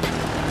jump,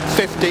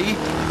 50,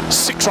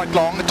 6 right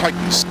long,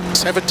 tightens,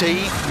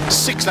 70,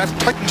 6 left,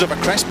 tightens of a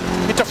crest,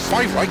 into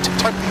 5 right,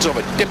 tightens of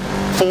a dip,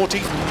 40,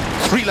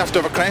 3 left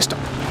of a crest,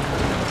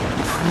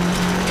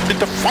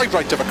 into 5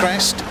 right of a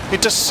crest,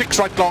 into 6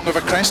 right long of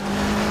a crest,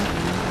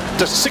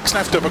 into 6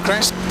 left of a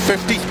crest,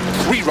 50,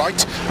 3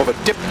 right of a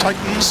dip,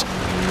 tightens,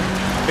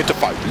 into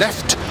 5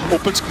 left,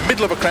 opens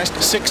middle of a crest,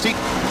 60,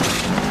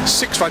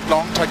 6 right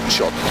long, tightens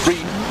short, 3,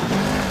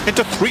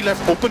 into 3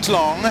 left, opens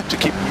long, to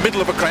keep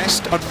middle of a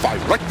crest, and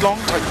 5 right long,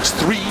 tightens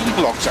 3,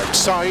 longs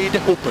outside,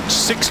 opens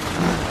 6,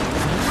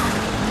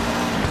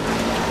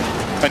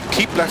 and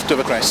keep left of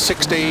a crest,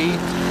 60,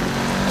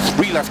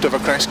 3 left of a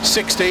crest,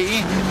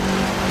 60,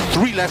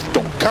 3 left,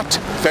 don't cut,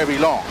 very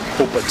long,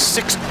 opens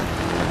 6,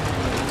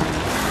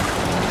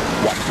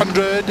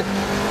 100,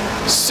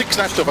 6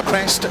 left of a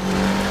crest,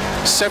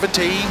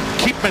 70,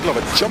 keep middle of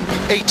a jump,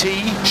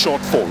 80,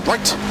 short 4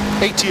 right,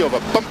 80 over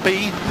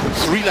bumpy,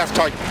 3 left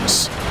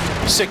tightens,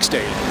 60,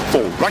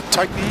 4 right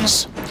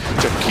tightens,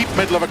 to keep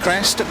middle of a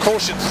crest,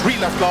 caution 3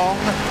 left long,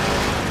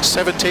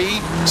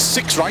 70,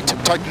 6 right,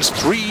 tightens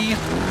 3,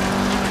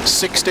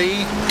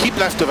 60, keep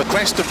left of a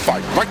crest and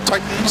 5 right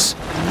tightens,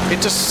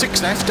 into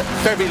 6 left,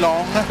 very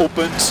long,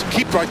 opens,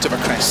 keep right of a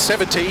crest,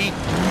 70,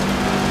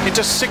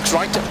 into 6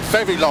 right,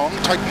 very long,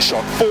 tightens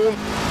short 4,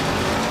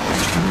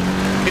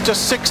 into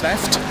 6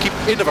 left, keep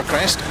in of a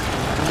crest,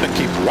 and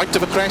keep right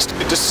of a crest,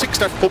 into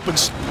 6 left,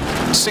 opens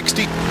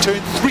 60,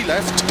 turn 3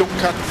 left, don't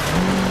cut,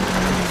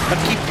 and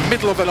keep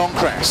middle of a long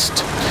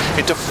crest,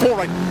 into 4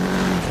 right,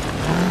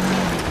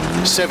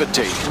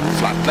 70,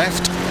 flat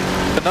left,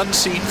 an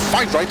unseen,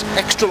 5 right,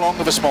 extra long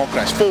of a small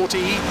crest,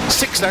 40,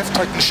 6 left,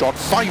 tighten short,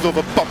 5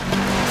 over bump,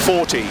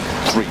 40,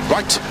 3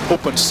 right,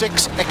 open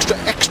 6,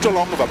 extra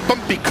long of a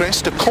bumpy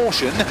crest, a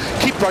caution,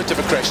 keep right of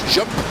a crest,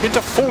 jump,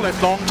 into 4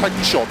 left long,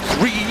 tighten short,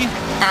 3,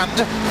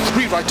 and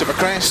 3 right of a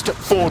crest,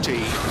 40,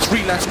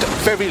 3 left,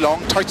 very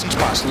long, tightens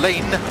past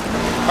lane,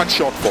 and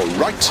short 4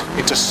 right,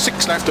 into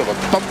 6 left of a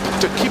bump,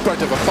 to keep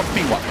right of a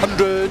bumpy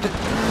 100,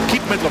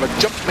 keep middle of a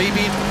jump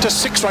maybe, to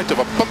 6 right of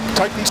a bump,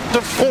 tightens,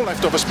 to 4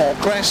 left of a small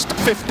crest,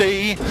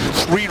 50,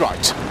 3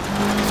 right,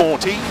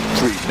 40, 3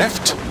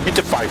 left,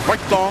 into 5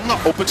 right long,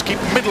 opens, keep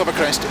middle of a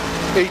crest,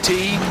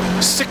 80,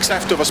 6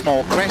 left of a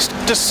small crest,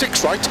 to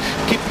 6 right,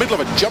 keep middle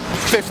of a jump,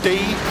 50,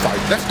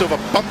 5 left of a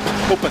bump,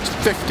 opens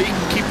 50,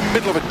 keep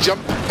middle of a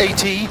jump,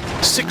 80,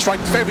 6 right,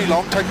 very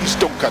long, tightens,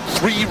 don't cut,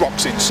 3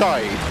 rocks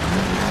inside,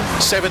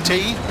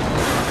 70,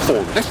 4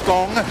 left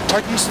long,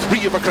 tightens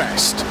 3 of a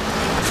crest,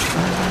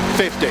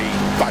 50,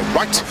 5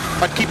 right,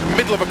 and keep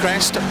middle of a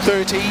crest,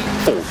 30,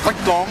 4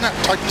 right long,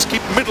 tightens,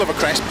 keep middle of a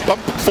crest,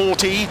 bump,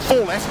 40, 4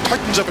 left,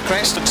 tightens of a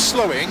crest and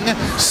slowing,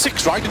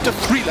 6 right into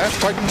 3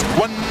 left, tightens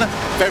 1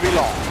 very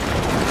long.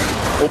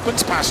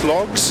 Opens past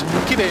logs,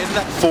 keep in,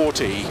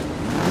 40.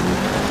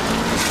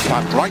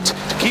 Flat right,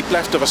 to keep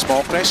left of a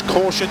small crest,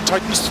 caution,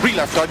 tightens, 3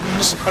 left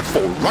tightens, and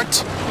 4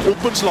 right.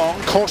 Opens long,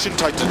 caution,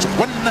 tightens,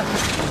 1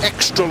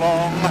 extra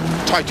long,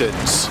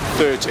 tightens,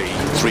 30,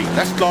 3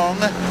 left long,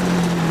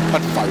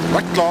 and 5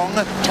 right long,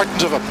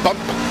 tightens of a bump,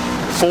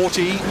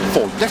 40,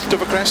 4 left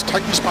of a crest,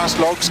 tightens past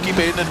logs, keep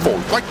in, and 4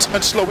 right,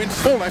 and slow in,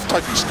 4 left,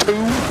 tightens 2,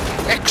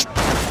 extra.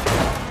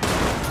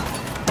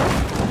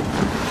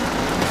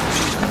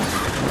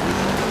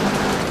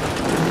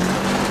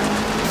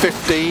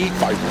 50,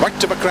 5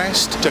 right of a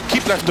crest, to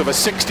keep left of a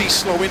 60,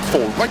 slow in,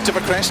 4 right of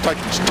a crest,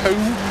 tightens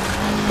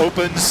 2,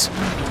 opens,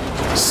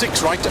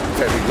 6 right,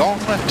 very long,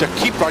 to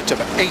keep right of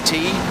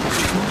 80,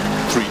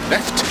 3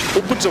 left,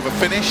 opens over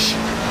finish,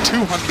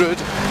 200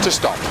 to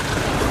stop.